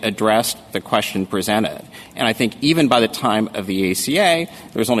actually addressed the question presented. And I think even by the time of the ACA,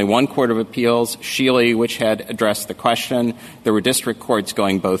 there was only one court of appeals, Shealy, which had addressed the question. There were district courts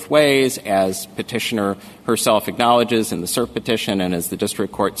going both ways, as petitioner herself acknowledges in the cert petition and as the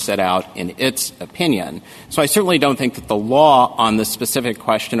district court set out in its opinion. So I certainly don't think that the law on the specific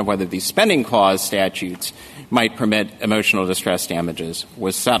question of whether these spending clause statutes might permit emotional distress damages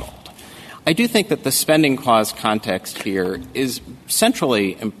was settled. I do think that the spending clause context here is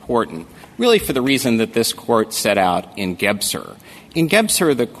centrally important, really for the reason that this court set out in Gebser. In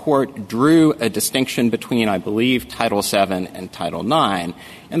Gebser, the court drew a distinction between, I believe, Title VII and Title IX,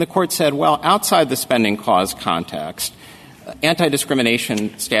 and the court said, well, outside the spending clause context,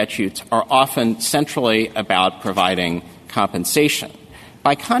 anti-discrimination statutes are often centrally about providing compensation.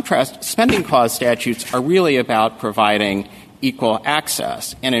 By contrast, spending clause statutes are really about providing equal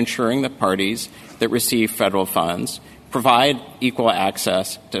access and ensuring that parties that receive federal funds provide equal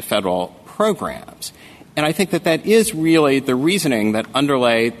access to federal programs. And I think that that is really the reasoning that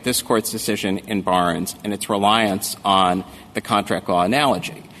underlay this Court's decision in Barnes and its reliance on the contract law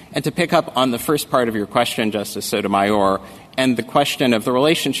analogy. And to pick up on the first part of your question, Justice Sotomayor, and the question of the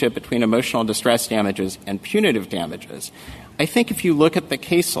relationship between emotional distress damages and punitive damages, I think if you look at the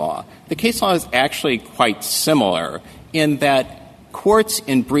case law is actually quite similar in that courts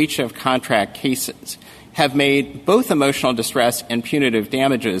in breach of contract cases have made both emotional distress and punitive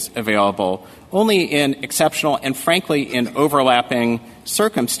damages available only in exceptional and, frankly, in overlapping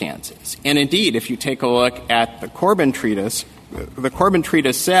circumstances. And indeed, if you take a look at the Corbin Treatise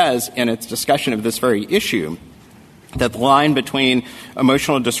says in its discussion of this very issue that the line between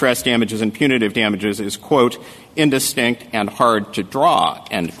emotional distress damages and punitive damages is, quote, indistinct and hard to draw,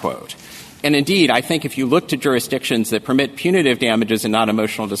 end quote. And indeed, I think if you look to jurisdictions that permit punitive damages and not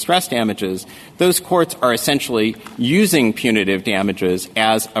emotional distress damages, those courts are essentially using punitive damages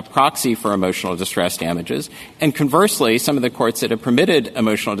as a proxy for emotional distress damages. And conversely, some of the courts that have permitted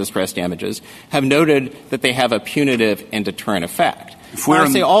emotional distress damages have noted that they have a punitive and deterrent effect. I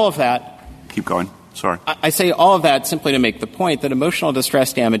say all of that. Keep going. Sorry. I say all of that simply to make the point that emotional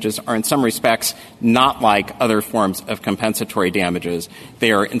distress damages are in some respects not like other forms of compensatory damages.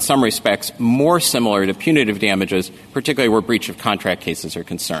 They are in some respects more similar to punitive damages, particularly where breach of contract cases are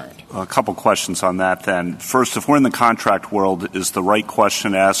concerned. A couple questions on that then. First, if we're in the contract world, is the right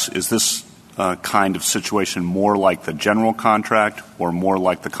question to ask, is this kind of situation more like the general contract or more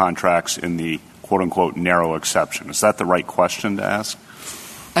like the contracts in the quote-unquote narrow exception? Is that the right question to ask?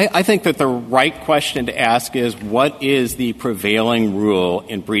 I think that the right question to ask is, what is the prevailing rule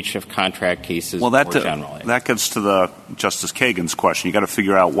in breach of contract cases more generally? That gets to the Justice Kagan's question. You got to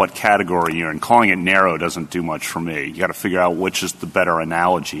figure out what category you're in. Calling it narrow doesn't do much for me. You got to figure out which is the better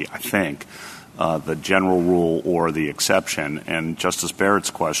analogy, I think, the general rule or the exception. And Justice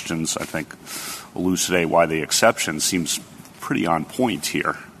Barrett's questions, I think, elucidate why the exception seems pretty on point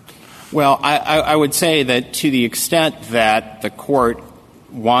here. Well, I would say that to the extent that the Court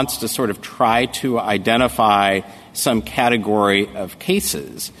wants to sort of try to identify some category of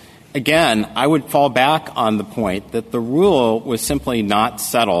cases, again, I would fall back on the point that the rule was simply not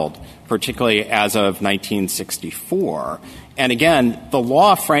settled, particularly as of 1964. And again, the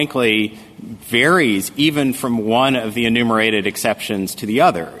law, frankly, varies even from one of the enumerated exceptions to the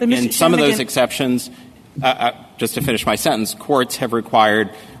other. In some of those exceptions, just to finish my sentence, courts have required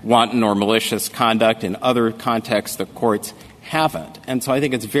wanton or malicious conduct. In other contexts, the courts haven't. And so I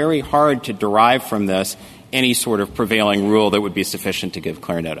think it's very hard to derive from this any sort of prevailing rule that would be sufficient to give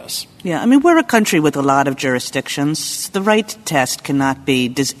clear notice. Yeah, I mean, we're a country with a lot of jurisdictions. The right test cannot be,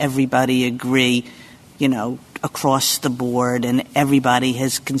 does everybody agree, across the board and everybody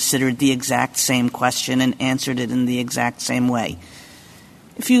has considered the exact same question and answered it in the exact same way.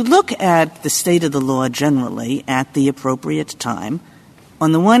 If you look at the state of the law generally at the appropriate time,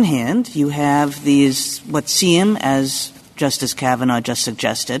 on the one hand, you have these what seem, as Justice Kavanaugh just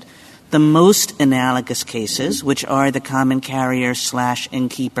suggested, the most analogous cases, which are the common carrier /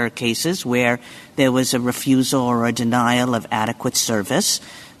 innkeeper cases where there was a refusal or a denial of adequate service.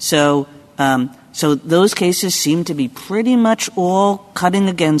 So those cases seem to be pretty much all cutting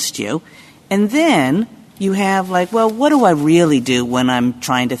against you. And then you have what do I really do when I'm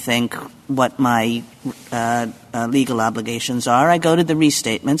trying to think what my legal obligations are? I go to the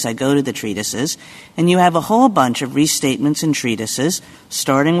restatements, I go to the treatises, and you have a whole bunch of restatements and treatises,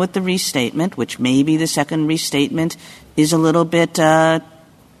 starting with the restatement, which maybe the second restatement is a little bit,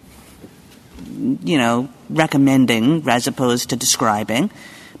 recommending as opposed to describing.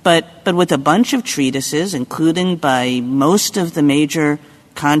 But with a bunch of treatises, including by most of the major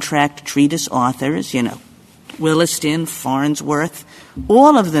contract treatise authors, Williston, Farnsworth,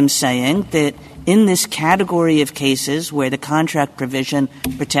 all of them saying that in this category of cases where the contract provision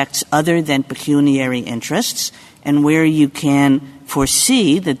protects other than pecuniary interests and where you can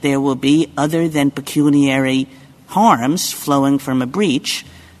foresee that there will be other than pecuniary harms flowing from a breach,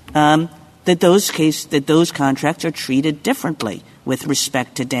 that those contracts are treated differently with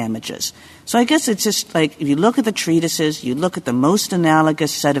respect to damages. So I guess it's just if you look at the treatises, you look at the most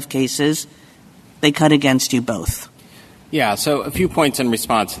analogous set of cases, they cut against you both. Yeah, so a few points in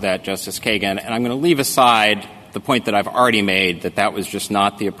response to that, Justice Kagan, and I'm going to leave aside the point that I've already made, that was just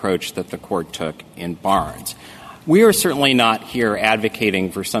not the approach that the Court took in Barnes. We are certainly not here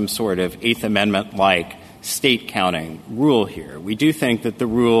advocating for some sort of Eighth Amendment-like state counting rule here. We do think that the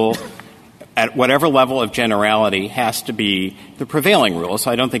rule at whatever level of generality has to be the prevailing rule, so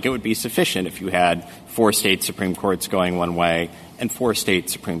I don't think it would be sufficient if you had 4 state Supreme Courts going one way and 4 state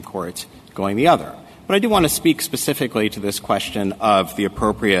Supreme Courts going the other. But I do want to speak specifically to this question of the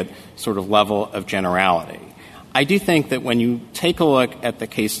appropriate sort of level of generality. I do think that when you take a look at the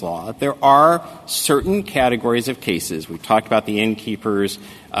case law, there are certain categories of cases. We've talked about the innkeepers,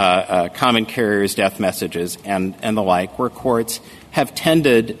 common carriers, death messages, and the like, where courts have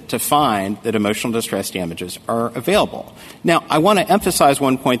tended to find that emotional distress damages are available. Now, I want to emphasize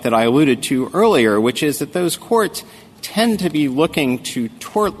one point that I alluded to earlier, which is that those courts tend to be looking to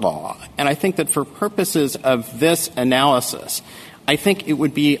tort law. And I think that for purposes of this analysis, I think it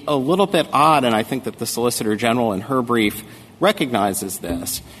would be a little bit odd, and I think that the Solicitor General in her brief recognizes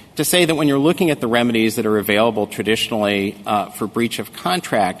this, to say that when you're looking at the remedies that are available traditionally for breach of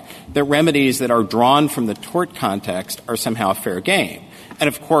contract, the remedies that are drawn from the tort context are somehow fair game. And,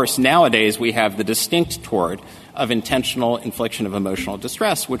 of course, nowadays we have the distinct tort of intentional infliction of emotional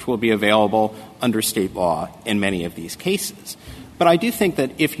distress, which will be available under state law in many of these cases. But I do think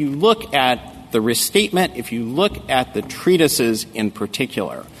that if you look at the restatement, if you look at the treatises in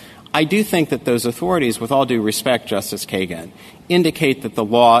particular, I do think that those authorities, with all due respect, Justice Kagan, indicate that the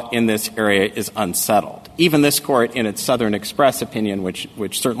law in this area is unsettled. Even this Court, in its Southern Express opinion, which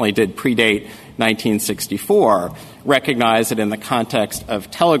certainly did predate 1964, recognized that in the context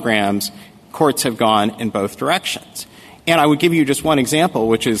of telegrams, courts have gone in both directions. And I would give you just one example,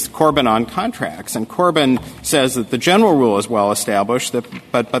 which is Corbin on contracts. And Corbin says that the general rule is well established,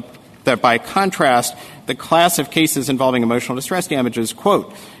 but that by contrast, the class of cases involving emotional distress damages,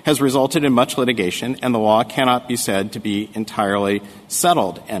 quote, has resulted in much litigation and the law cannot be said to be entirely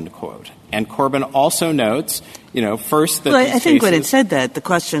settled, end quote. And Corbin also notes, first that I think when it said that, the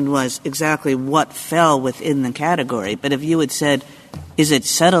question was exactly what fell within the category. But if you had said, is it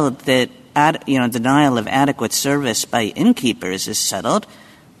settled that denial of adequate service by innkeepers is settled,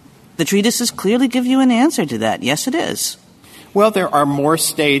 the treatises clearly give you an answer to that. Yes, it is. Well, there are more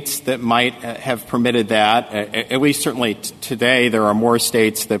states that might have permitted that. At least certainly today, there are more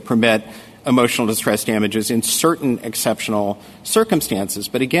states that permit emotional distress damages in certain exceptional circumstances.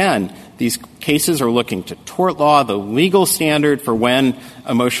 But again, these cases are looking to tort law. The legal standard for when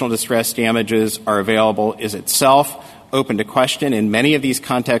emotional distress damages are available is itself open to question. In many of these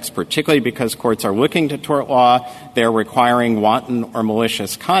contexts, particularly because courts are looking to tort law, they're requiring wanton or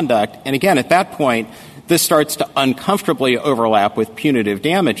malicious conduct. And again, at that point, this starts to uncomfortably overlap with punitive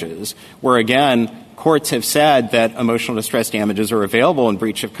damages, where, again, courts have said that emotional distress damages are available in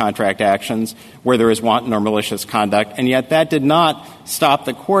breach of contract actions where there is wanton or malicious conduct, and yet that did not stop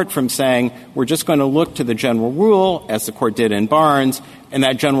the court from saying we're just going to look to the general rule, as the court did in Barnes, and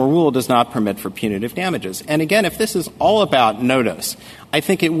that general rule does not permit for punitive damages. And again, if this is all about notice, I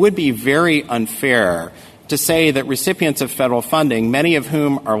think it would be very unfair to say that recipients of federal funding, many of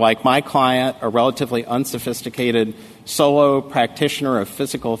whom are like my client, a relatively unsophisticated solo practitioner of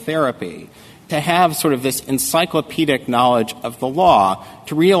physical therapy, to have sort of this encyclopedic knowledge of the law,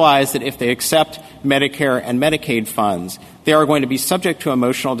 to realize that if they accept Medicare and Medicaid funds, they are going to be subject to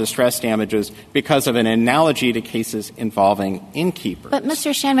emotional distress damages because of an analogy to cases involving innkeepers. But,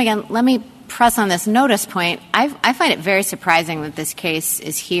 Mr. Shanmugam, let me press on this notice point. I find it very surprising that this case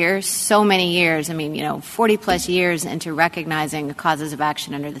is here so many years, 40-plus years into recognizing the causes of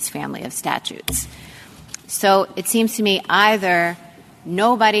action under this family of statutes. So it seems to me either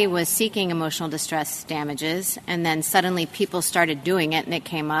nobody was seeking emotional distress damages, and then suddenly people started doing it and it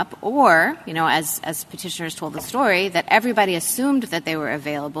came up, or, as petitioners told the story, that everybody assumed that they were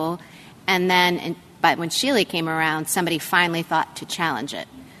available, and then but when Shealy came around, somebody finally thought to challenge it.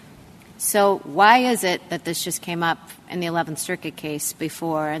 So why is it that this just came up in the 11th Circuit case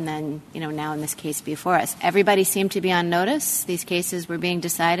before and then, now in this case before us? Everybody seemed to be on notice. These cases were being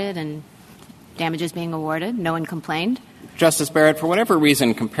decided and damages being awarded. No one complained. Justice Barrett, for whatever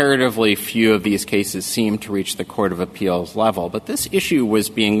reason, comparatively few of these cases seem to reach the Court of Appeals level. But this issue was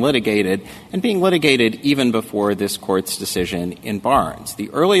being litigated, and being litigated even before this Court's decision in Barnes. The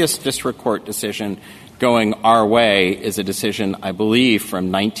earliest district court decision going our way is a decision, I believe,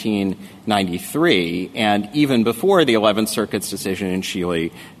 from 1993. And even before the 11th Circuit's decision in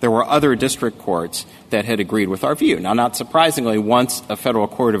Shealy, there were other district courts that had agreed with our view. Now, not surprisingly, once a federal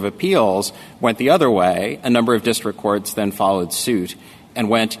court of appeals went the other way, a number of district courts then followed suit and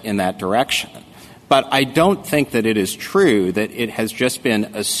went in that direction. But I don't think that it is true that it has just been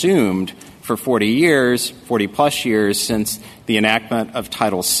assumed for 40-plus years since the enactment of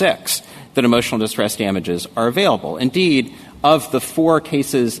Title VI that emotional distress damages are available. Indeed, of the 4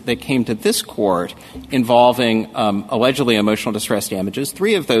 cases that came to this court involving allegedly emotional distress damages,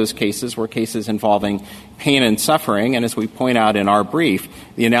 3 of those cases were cases involving pain and suffering. And as we point out in our brief,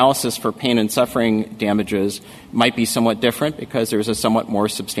 the analysis for pain and suffering damages might be somewhat different because there's a somewhat more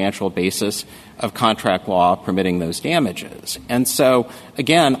substantial basis of contract law permitting those damages. And so,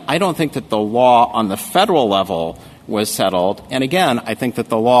 again, I don't think that the law on the federal level was settled. And again, I think that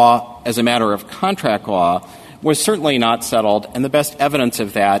the law as a matter of contract law was certainly not settled, and the best evidence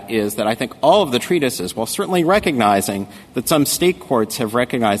of that is that I think all of the treatises, while certainly recognizing that some state courts have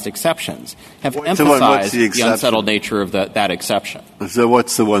recognized exceptions, have emphasized the unsettled nature of that exception. So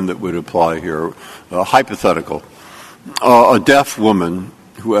what's the one that would apply here? Hypothetical. A deaf woman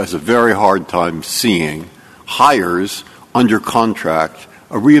who has a very hard time seeing hires under contract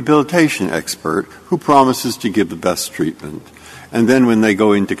a rehabilitation expert who promises to give the best treatment. And then when they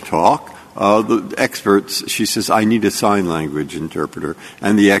go in to talk, the experts, she says, I need a sign language interpreter.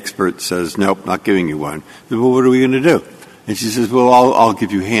 And the expert says, nope, not giving you one. Well, what are we going to do? And she says, well, I'll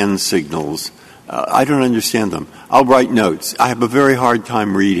give you hand signals. I don't understand them. I'll write notes. I have a very hard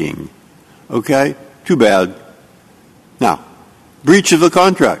time reading. Okay? Too bad. Now, breach of the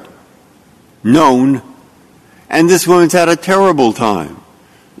contract. Known. And this woman's had a terrible time.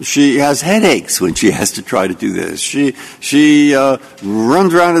 She has headaches when she has to try to do this. She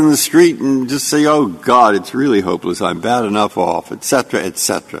runs around in the street and just say, oh, God, it's really hopeless. I'm bad enough off, et cetera, et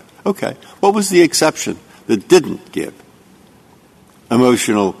cetera. Okay. What was the exception that didn't give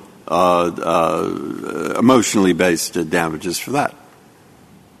emotionally based damages for that?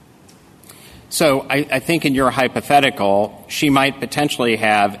 So I think in your hypothetical, she might potentially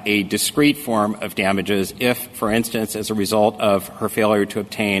have a discrete form of damages if, for instance, as a result of her failure to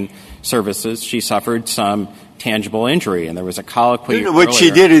obtain services, she suffered some tangible injury, and there was a colloquy earlier. What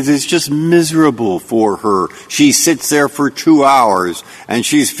she did is it's just miserable for her. She sits there for 2 hours, and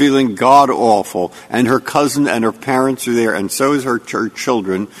she's feeling god-awful, and her cousin and her parents are there, and so is her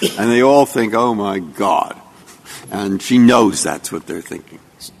children, and they all think, oh, my God. And she knows that's what they're thinking.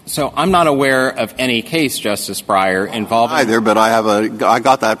 So I'm not aware of any case, Justice Breyer, involving... Either, but I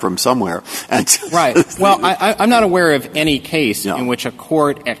got that from somewhere. Right. Well, I'm not aware of any case in which a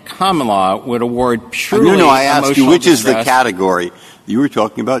court at common law would award purely No, I asked you, which distress. is the category? You were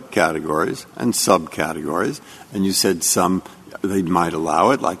talking about categories and subcategories, and you said some, they might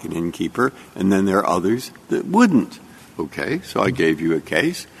allow it, like an innkeeper, and then there are others that wouldn't. Okay, so I gave you a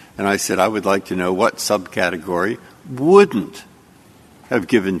case, and I said I would like to know what subcategory wouldn't have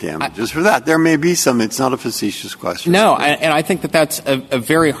given damages for that. There may be some. It's not a facetious question. No, and I think that that's a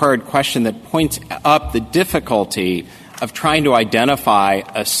very hard question that points up the difficulty of trying to identify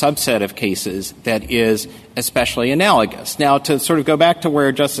a subset of cases that is especially analogous. Now, to sort of go back to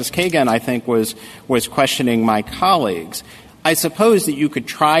where Justice Kagan, I think, was questioning my colleagues, I suppose that you could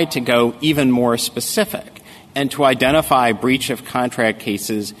try to go even more specific and to identify breach of contract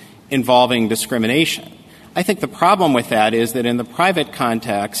cases involving discrimination. I think the problem with that is that in the private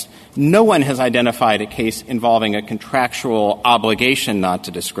context, no one has identified a case involving a contractual obligation not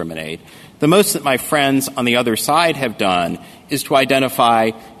to discriminate. The most that my friends on the other side have done is to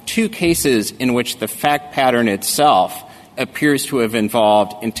identify two cases in which the fact pattern itself appears to have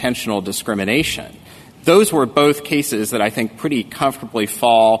involved intentional discrimination. Those were both cases that I think pretty comfortably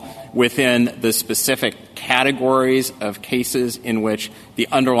fall within the specific categories of cases in which the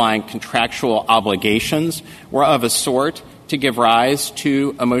underlying contractual obligations were of a sort to give rise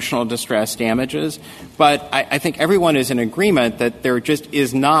to emotional distress damages. But I think everyone is in agreement that there just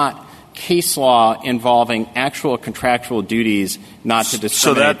is not case law involving actual contractual duties not to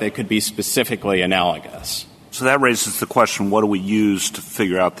discriminate that could be specifically analogous. So that raises the question, what do we use to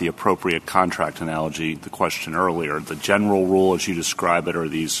figure out the appropriate contract analogy, the question earlier? The general rule, as you describe it, are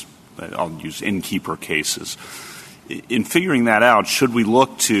these, I'll use innkeeper cases. In figuring that out, should we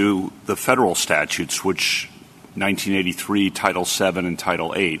look to the federal statutes, which 1983, Title VII, and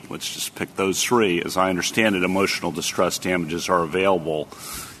Title VIII, let's just pick those three. As I understand it, emotional distress damages are available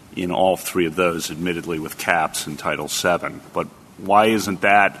in all three of those, admittedly with caps in Title VII. But why isn't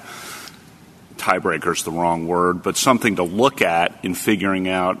that, tiebreaker is the wrong word, but something to look at in figuring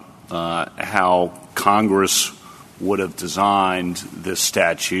out how Congress would have designed this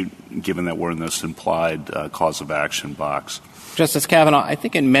statute, given that we're in this implied cause of action box? Justice Kavanaugh, I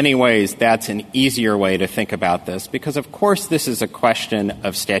think in many ways that's an easier way to think about this because, of course, this is a question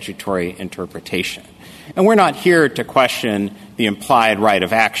of statutory interpretation. And we're not here to question the implied right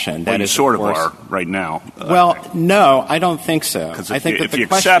of action. Well, you sort of are right now. Well, no, I don't think so. Because if you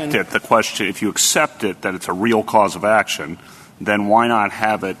accept it that it's a real cause of action, then why not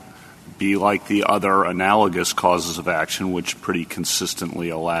have it be like the other analogous causes of action, which pretty consistently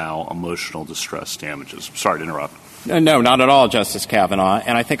allow emotional distress damages? Sorry to interrupt. No, not at all, Justice Kavanaugh.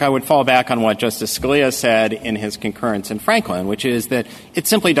 And I think I would fall back on what Justice Scalia said in his concurrence in Franklin, which is that it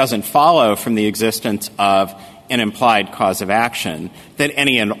simply doesn't follow from the existence of an implied cause of action that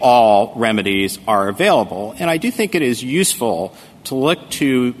any and all remedies are available. And I do think it is useful to look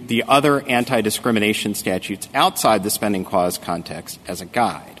to the other anti-discrimination statutes outside the spending clause context as a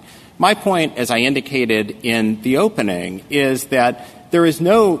guide. My point, as I indicated in the opening, is that there is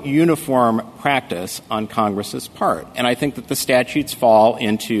no uniform practice on Congress's part, and I think that the statutes fall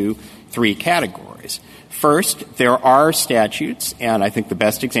into three categories. First, there are statutes, and I think the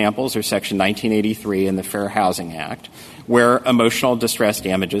best examples are Section 1983 in the Fair Housing Act, where emotional distress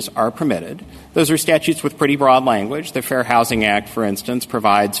damages are permitted. Those are statutes with pretty broad language. The Fair Housing Act, for instance,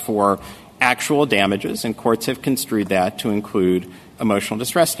 provides for actual damages, and courts have construed that to include emotional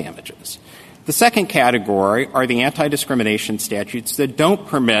distress damages. The second category are the anti-discrimination statutes that don't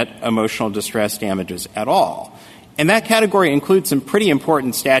permit emotional distress damages at all. And that category includes some pretty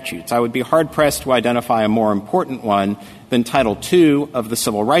important statutes. I would be hard-pressed to identify a more important one than Title II of the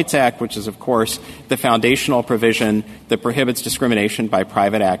Civil Rights Act, which is, of course, the foundational provision that prohibits discrimination by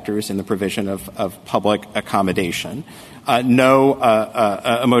private actors in the provision of public accommodation. No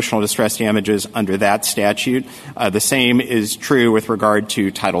emotional distress damages under that statute. The same is true with regard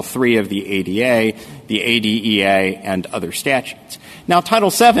to Title III of the ADA, the ADEA, and other statutes. Now, Title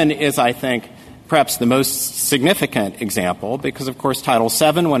VII is, I think, perhaps the most significant example because, of course, Title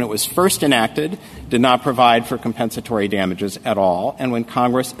VII, when it was first enacted, did not provide for compensatory damages at all. And when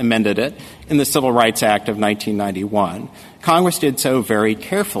Congress amended it in the Civil Rights Act of 1991, Congress did so very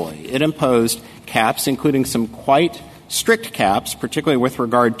carefully. It imposed caps, including some quite strict caps, particularly with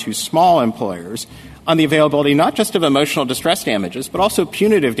regard to small employers, on the availability not just of emotional distress damages, but also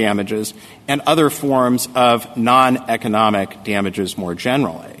punitive damages and other forms of non-economic damages more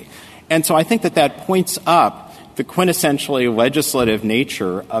generally. And so I think that points up the quintessentially legislative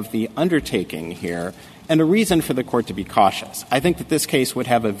nature of the undertaking here and a reason for the Court to be cautious. I think that this case would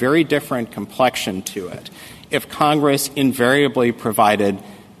have a very different complexion to it if Congress invariably provided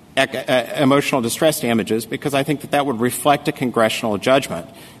emotional distress damages, because I think that would reflect a congressional judgment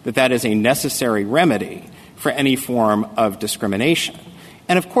that is a necessary remedy for any form of discrimination.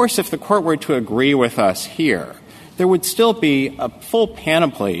 And, of course, if the Court were to agree with us here, there would still be a full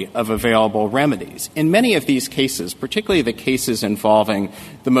panoply of available remedies. In many of these cases, particularly the cases involving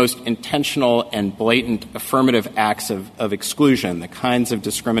the most intentional and blatant affirmative acts of exclusion, the kinds of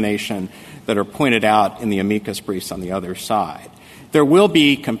discrimination that are pointed out in the amicus briefs on the other side, there will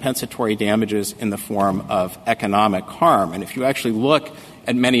be compensatory damages in the form of economic harm. And if you actually look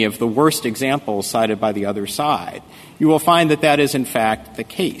at many of the worst examples cited by the other side, you will find that is, in fact, the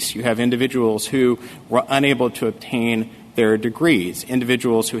case. You have individuals who were unable to obtain their degrees,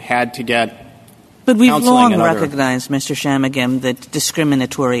 individuals who had to get But we've counseling long recognized, Mr. Shamagam, that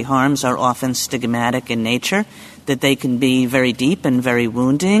discriminatory harms are often stigmatic in nature, that they can be very deep and very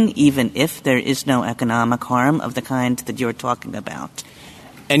wounding, even if there is no economic harm of the kind that you're talking about.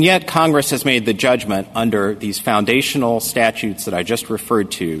 And yet Congress has made the judgment under these foundational statutes that I just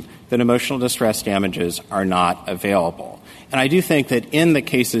referred to that emotional distress damages are not available. And I do think that in the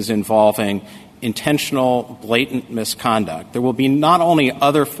cases involving intentional, blatant misconduct, there will be not only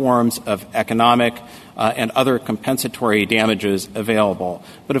other forms of economic and other compensatory damages available,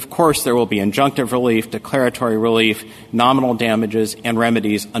 but of course there will be injunctive relief, declaratory relief, nominal damages, and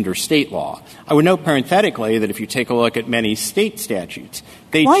remedies under state law. I would note parenthetically that if you take a look at many state statutes,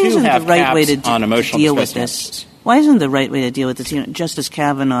 they too have caps on emotional distress damages. Why isn't the right way to deal with this? Justice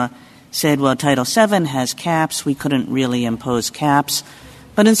Kavanaugh said, well, Title VII has caps. We couldn't really impose caps.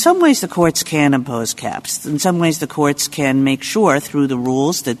 But in some ways the courts can impose caps. In some ways the courts can make sure through the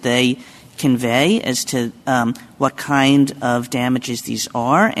rules that they convey as to what kind of damages these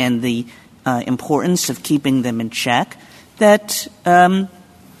are and the importance of keeping them in check, that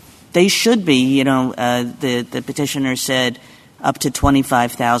they should be, the petitioner said, up to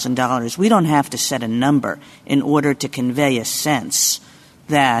 $25,000. We don't have to set a number in order to convey a sense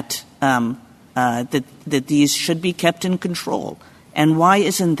that that these should be kept in control. And why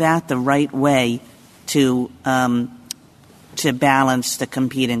isn't that the right way to balance the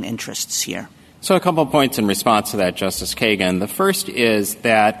competing interests here? So a couple of points in response to that, Justice Kagan. The first is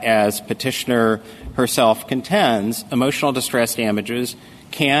that, as petitioner herself contends, emotional distress damages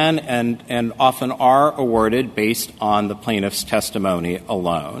can and often are awarded based on the plaintiff's testimony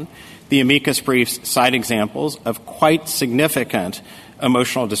alone. The amicus briefs cite examples of quite significant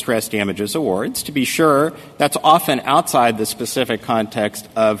emotional distress damages awards. To be sure, that's often outside the specific context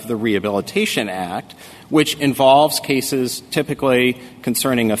of the Rehabilitation Act, which involves cases typically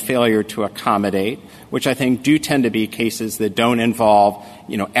concerning a failure to accommodate, which I think do tend to be cases that don't involve,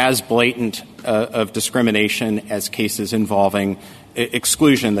 as blatant of discrimination as cases involving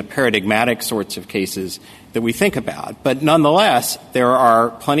exclusion, the paradigmatic sorts of cases that we think about. But nonetheless, there are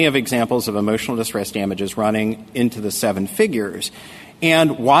plenty of examples of emotional distress damages running into the seven figures.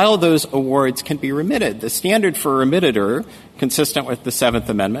 And while those awards can be remitted, the standard for remitter, consistent with the Seventh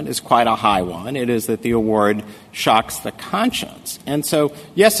Amendment, is quite a high one. It is that the award shocks the conscience. And so,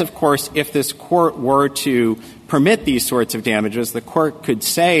 yes, of course, if this court were to permit these sorts of damages, the court could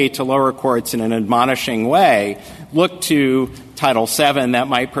say to lower courts in an admonishing way, look to Title VII, that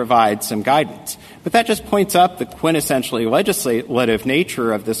might provide some guidance. But that just points up the quintessentially legislative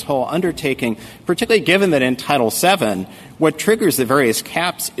nature of this whole undertaking, particularly given that in Title VII, what triggers the various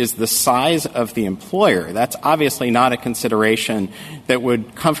caps is the size of the employer. That's obviously not a consideration that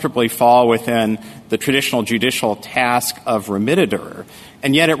would comfortably fall within the traditional judicial task of remittitor.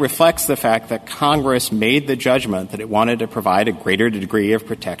 And yet it reflects the fact that Congress made the judgment that it wanted to provide a greater degree of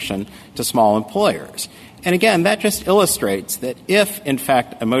protection to small employers. And again, that just illustrates that if, in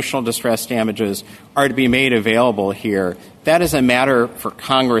fact, emotional distress damages are to be made available here, that is a matter for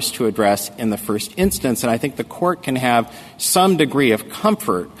Congress to address in the first instance. And I think the court can have some degree of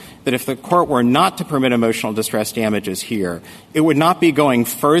comfort that if the court were not to permit emotional distress damages here, it would not be going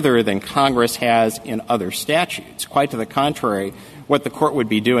further than Congress has in other statutes. Quite to the contrary, what the court would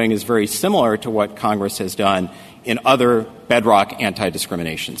be doing is very similar to what Congress has done in other bedrock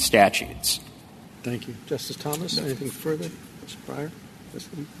anti-discrimination statutes. Thank you. Justice Thomas, anything further? Justice Breyer?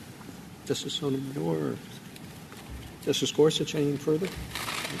 Justice Sotomayor? Justice Gorsuch, anything further?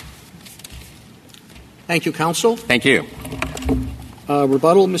 Thank you, counsel. Thank you.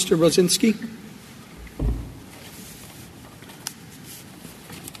 Rebuttal, Mr. Rosinski.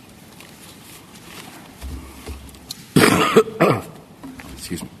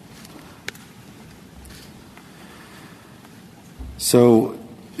 Excuse me. So,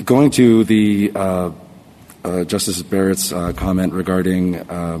 going to the Justice Barrett's comment regarding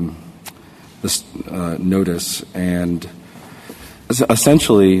this notice, and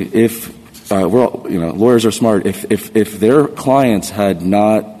essentially, if lawyers are smart, if their clients had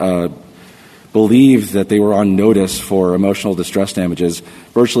not believed that they were on notice for emotional distress damages,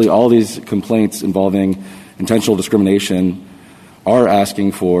 virtually all these complaints involving intentional discrimination are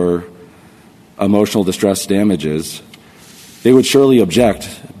asking for emotional distress damages. They would surely object,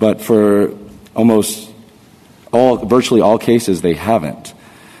 but for virtually all cases, they haven't.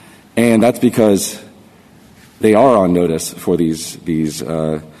 And that's because they are on notice for these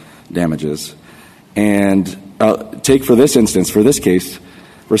damages. And take for this instance, for this case,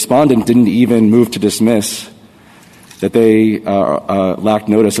 respondent didn't even move to dismiss that they lacked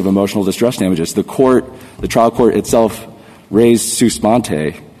notice of emotional distress damages. The trial court itself raised sua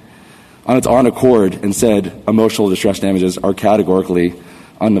sponte on its own accord and said emotional distress damages are categorically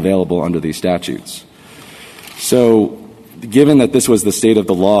unavailable under these statutes. So given that this was the state of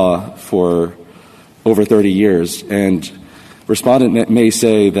the law for over 30 years, and respondent may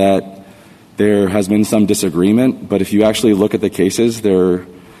say that there has been some disagreement, but if you actually look at the cases, there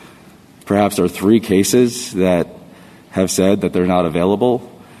perhaps are 3 cases that have said that they're not available,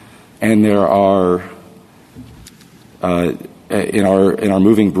 and there are in our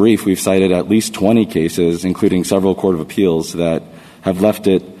moving brief, we've cited at least 20 cases, including several court of appeals, that have left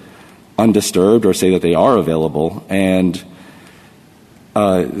it undisturbed or say that they are available. And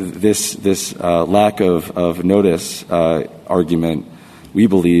this lack of notice argument, we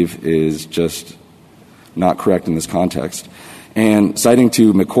believe, is just not correct in this context. And citing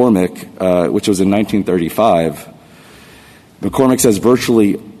to McCormick, which was in 1935, McCormick says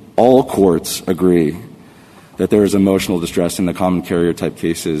virtually all courts agree that there is emotional distress in the common carrier type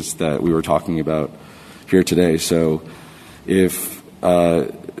cases that we were talking about here today. So if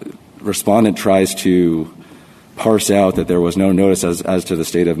respondent tries to parse out that there was no notice as to the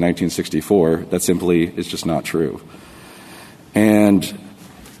state of 1964, that simply is just not true. And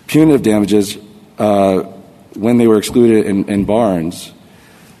punitive damages, when they were excluded in Barnes,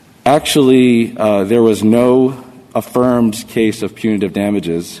 actually there was no affirmed case of punitive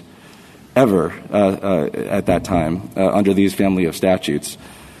damages ever at that time under these family of statutes.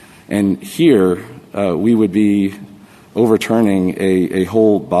 And here we would be overturning a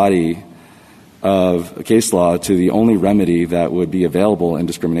whole body of case law to the only remedy that would be available in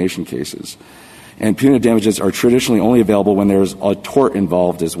discrimination cases. And punitive damages are traditionally only available when there's a tort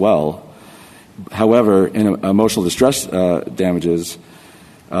involved as well. However, in emotional distress damages,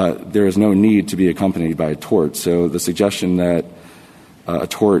 there is no need to be accompanied by a tort. So the suggestion that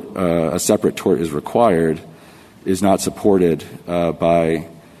a separate tort is required is not supported by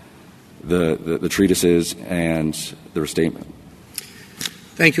the treatises and the restatement.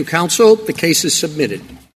 Thank you, counsel. The case is submitted.